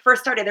pandemic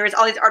first started, there was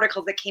all these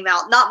articles that came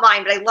out, not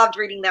mine, but I loved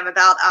reading them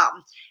about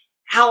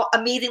how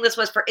amazing this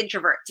was for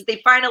introverts.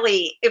 It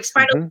was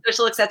finally Hmm.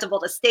 social acceptable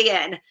to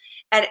stay in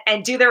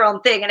and do their own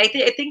thing. And I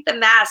think the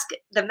mask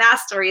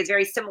story is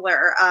very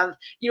similar. Of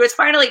it's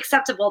finally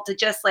acceptable to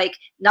just like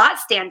not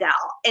stand out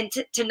and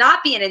to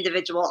not be an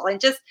individual and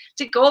just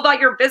to go about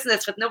your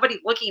business with nobody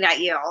looking at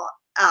you.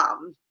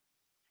 Um,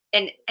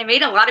 and it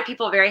made a lot of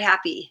people very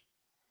happy.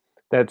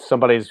 That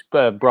somebody's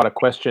brought a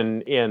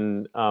question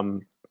in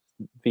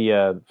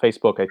via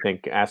Facebook, I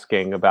think,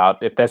 asking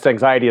about if this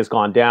anxiety has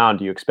gone down,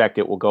 do you expect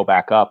it will go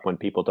back up when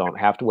people don't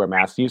have to wear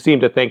masks? You seem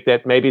to think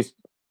that maybe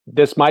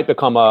this might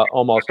become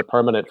almost a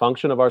permanent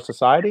function of our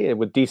society. It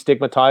would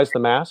destigmatize the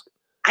mask.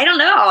 I don't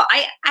know.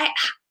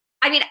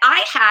 I mean,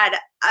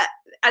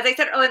 as I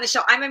said earlier in the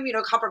show, I'm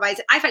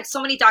immunocompromised. I've had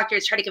so many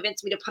doctors try to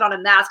convince me to put on a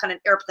mask on an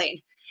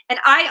airplane. And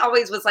I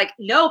always was like,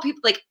 no,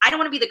 people like, I don't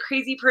want to be the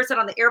crazy person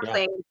on the Yeah,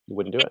 airplane. you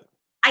wouldn't do it.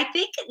 I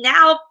think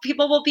now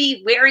people will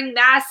be wearing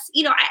masks.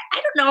 I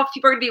don't know if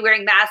people are going to be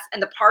wearing masks in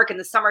the park in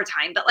the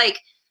summertime, but like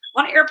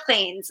on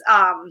airplanes,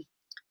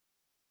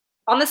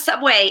 on the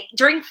subway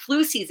during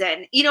flu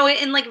season,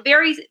 in like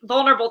very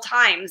vulnerable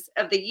times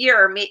of the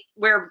year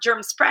where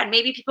germs spread,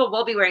 maybe people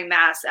will be wearing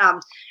masks.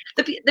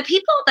 The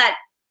people that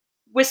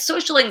with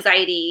social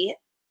anxiety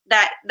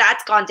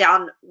that's gone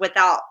down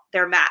without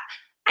their mask,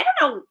 I don't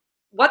know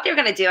what they're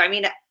going to do. I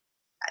mean,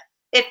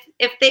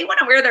 if they want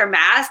to wear their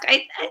mask,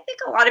 I think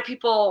a lot of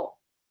people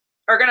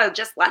are going to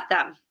just let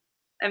them.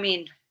 I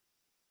mean,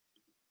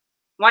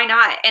 why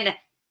not? And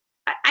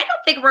I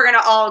don't think we're going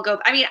to all go.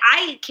 I mean,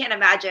 I can't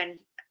imagine.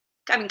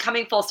 I mean,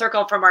 coming full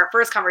circle from our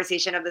first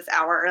conversation of this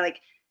hour, like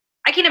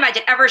I can't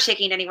imagine ever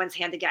shaking anyone's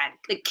hand again.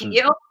 Like, can Mm.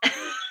 you?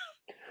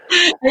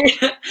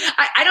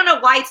 I don't know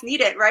why it's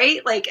needed,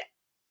 right? Like,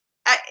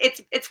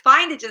 it's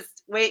fine to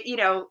just wait,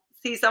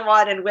 see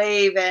someone and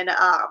wave, and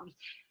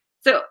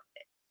so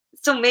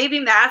so maybe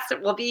masks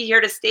will be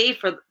here to stay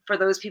for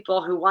those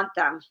people who want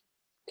them.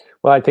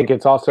 Well, I think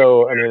it's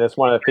also, I mean, that's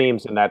one of the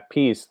themes in that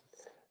piece.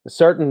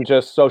 Certain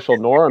just social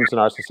norms in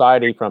our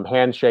society, from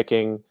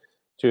handshaking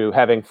to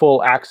having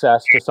full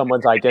access to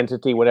someone's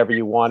identity whenever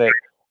you want it,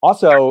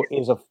 also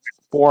is a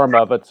form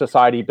of a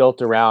society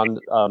built around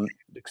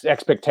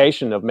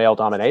expectation of male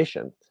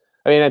domination.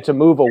 I mean, and to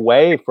move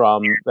away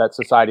from that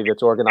society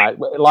that's organized,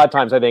 a lot of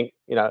times I think,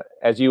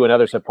 as you and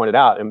others have pointed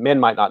out, and men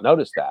might not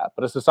notice that,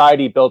 but a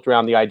society built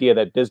around the idea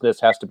that business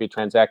has to be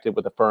transacted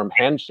with a firm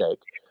handshake,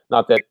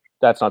 not that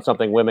that's not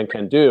something women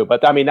can do.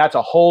 But I mean, that's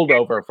a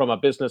holdover from a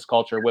business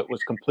culture that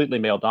was completely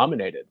male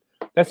dominated.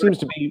 That seems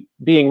to be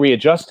being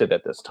readjusted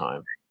at this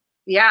time.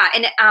 Yeah,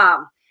 and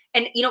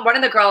one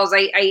of the girls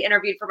I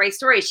interviewed for my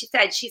story, she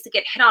said she used to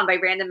get hit on by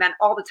random men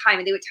all the time,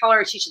 and they would tell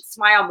her she should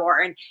smile more,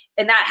 and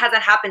that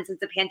hasn't happened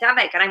since the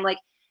pandemic. And I'm like,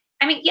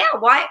 I mean, yeah,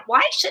 why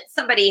should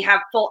somebody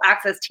have full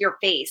access to your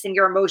face and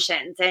your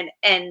emotions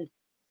and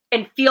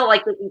feel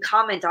like they can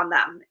comment on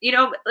them?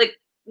 Like,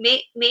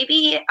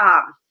 maybe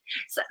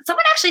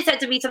someone actually said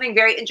to me something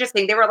very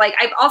interesting. They were like,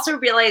 I've also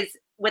realized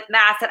with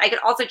masks that I could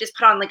also just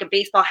put on like a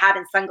baseball hat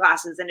and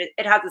sunglasses, and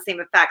it has the same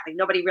effect. Like,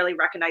 nobody really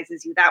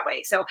recognizes you that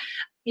way. So,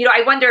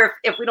 I wonder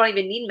if we don't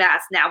even need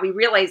masks now. We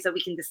realize that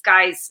we can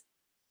disguise.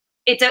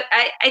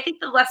 I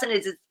think the lesson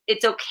is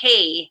it's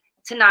okay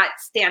to not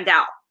stand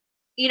out.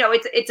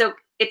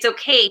 It's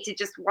okay to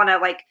just want to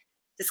like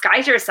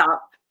disguise yourself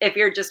if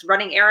you're just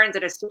running errands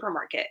at a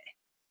supermarket.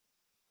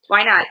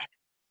 Why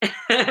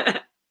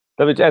not?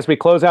 As we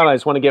close out, I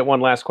just want to get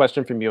one last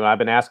question from you. I've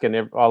been asking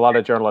a lot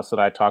of journalists that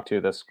I talk to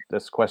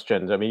this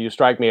question. I mean, you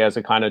strike me as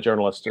a kind of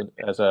journalist,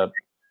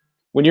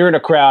 when you're in a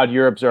crowd,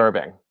 you're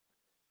observing,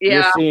 you're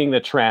Yeah. seeing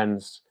the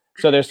trends.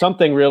 So there's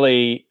something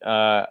really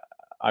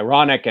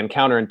ironic and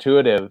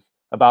counterintuitive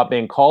about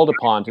being called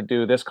upon to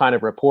do this kind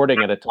of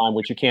reporting at a time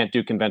which you can't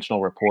do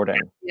conventional reporting.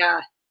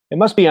 Yeah. It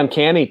must be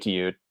uncanny to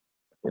you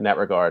in that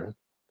regard.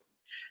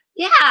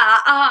 Yeah.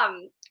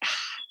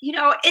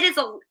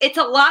 It's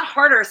a lot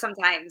harder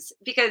sometimes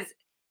because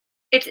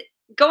it's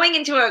going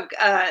into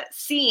a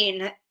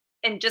scene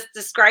and just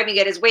describing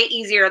it is way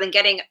easier than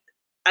getting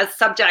a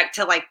subject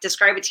to like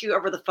describe it to you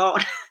over the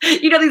phone.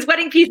 These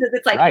wedding pieces,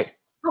 it's like, Right.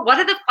 "Oh, what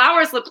did the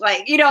flowers look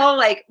like?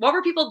 Like, what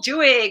were people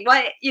doing?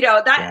 What,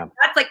 Yeah.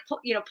 that's like,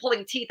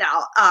 pulling teeth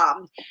out. I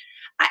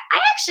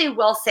actually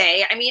will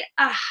say, I mean,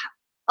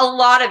 a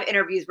lot of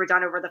interviews were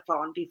done over the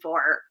phone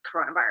before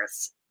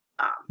coronavirus.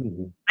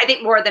 Mhm. I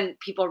think more than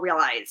people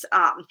realize.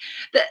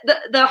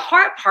 The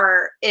hard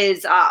part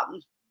is, I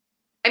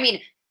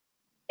mean,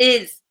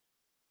 is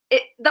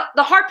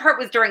the hard part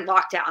was during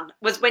lockdown,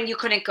 was when you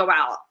couldn't go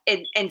out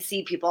and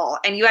see people,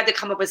 and you had to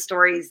come up with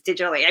stories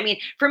digitally. I mean,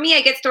 for me,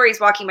 I get stories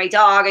walking my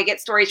dog, I get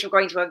stories from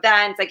going to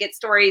events, I get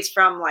stories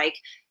from like,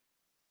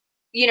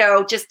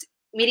 just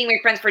meeting my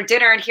friends for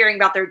dinner and hearing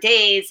about their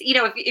days.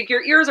 If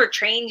your ears are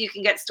trained, you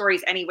can get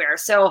stories anywhere.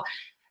 So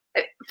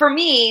for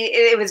me,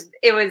 it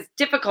was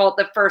difficult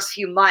the first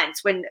few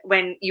months when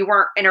you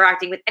weren't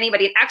interacting with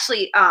anybody. And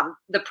actually,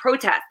 the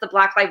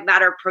Black Lives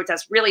Matter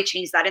protest, really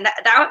changed that. And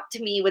that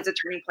to me was a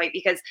turning point,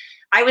 because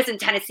I was in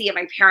Tennessee at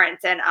my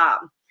parents', and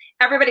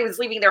everybody was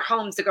leaving their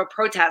homes to go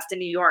protest in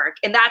New York.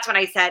 And that's when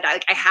I said,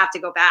 I have to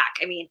go back.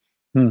 I mean,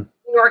 Hmm.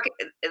 New York,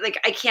 like,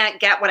 I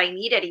can't get what I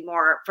need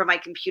anymore from my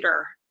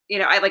computer.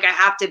 I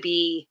have to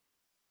be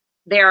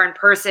there in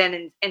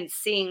person and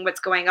seeing what's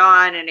going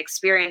on and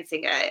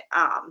experiencing it.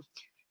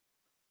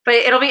 But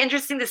it'll be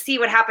interesting to see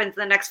what happens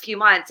in the next few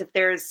months, if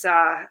there's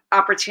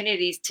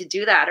opportunities to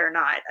do that or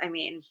not. I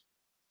mean,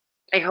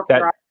 I hope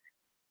there are.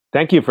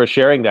 Thank you for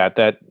sharing that.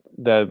 That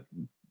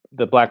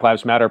the Black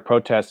Lives Matter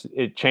protests,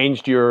 it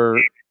changed your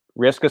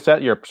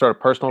your sort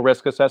of personal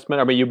risk assessment.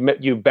 I mean,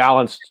 you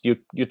balanced,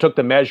 you took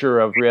the measure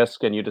of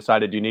risk, and you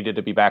decided you needed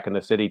to be back in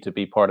the city to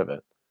be part of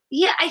it.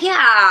 Yeah,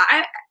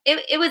 yeah.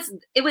 It was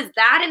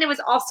that, and it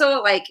was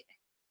also like,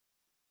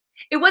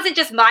 it wasn't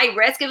just my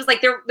risk. It was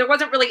like there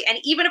wasn't really, and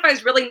even if I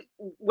was really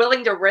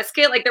willing to risk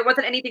it, like, there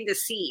wasn't anything to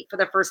see for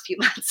the first few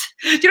months.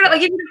 Do you know,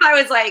 like, even if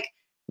I was like,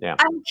 Yeah.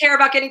 I don't care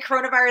about getting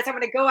coronavirus, I'm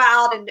going to go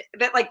out, and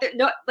but like,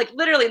 no, like,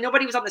 literally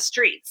nobody was on the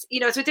streets,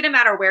 so it didn't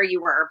matter where you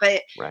were.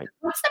 But Right.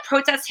 once the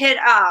protest hit,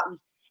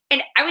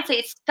 and I would say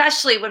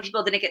especially when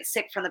people didn't get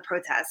sick from the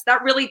protests,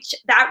 that really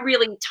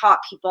taught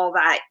people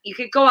that you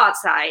could go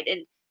outside,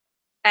 and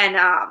and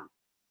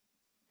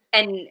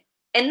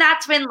and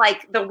that's when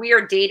like the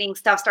weird dating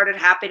stuff started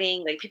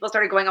happening. Like, people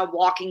started going on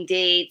walking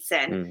dates,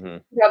 and Hmm.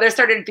 there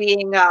started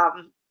being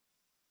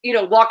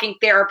walking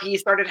therapy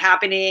started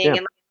happening,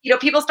 Yeah. and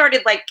people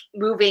started like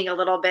moving a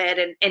little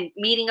bit, and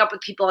meeting up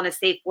with people in a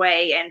safe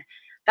way, and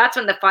that's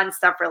when the fun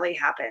stuff really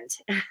happened.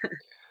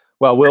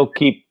 Well, we'll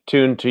keep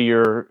tuned to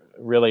your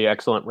really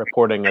excellent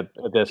reporting at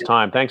this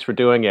time. Thanks for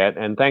doing it.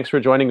 And thanks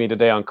for joining me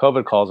today on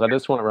COVID Calls. I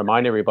just want to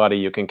remind everybody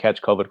you can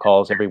catch COVID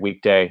Calls every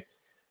weekday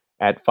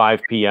at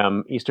 5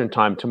 p.m. Eastern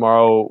Time.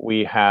 Tomorrow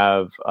we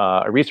have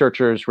a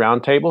researchers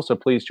roundtable, so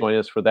please join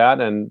us for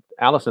that. And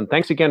Allison,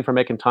 thanks again for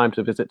making time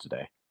to visit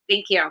today.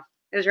 Thank you.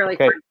 It was really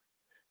Okay. fun.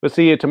 We'll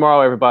see you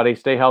tomorrow, everybody.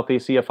 Stay healthy.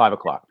 See you at 5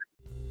 o'clock.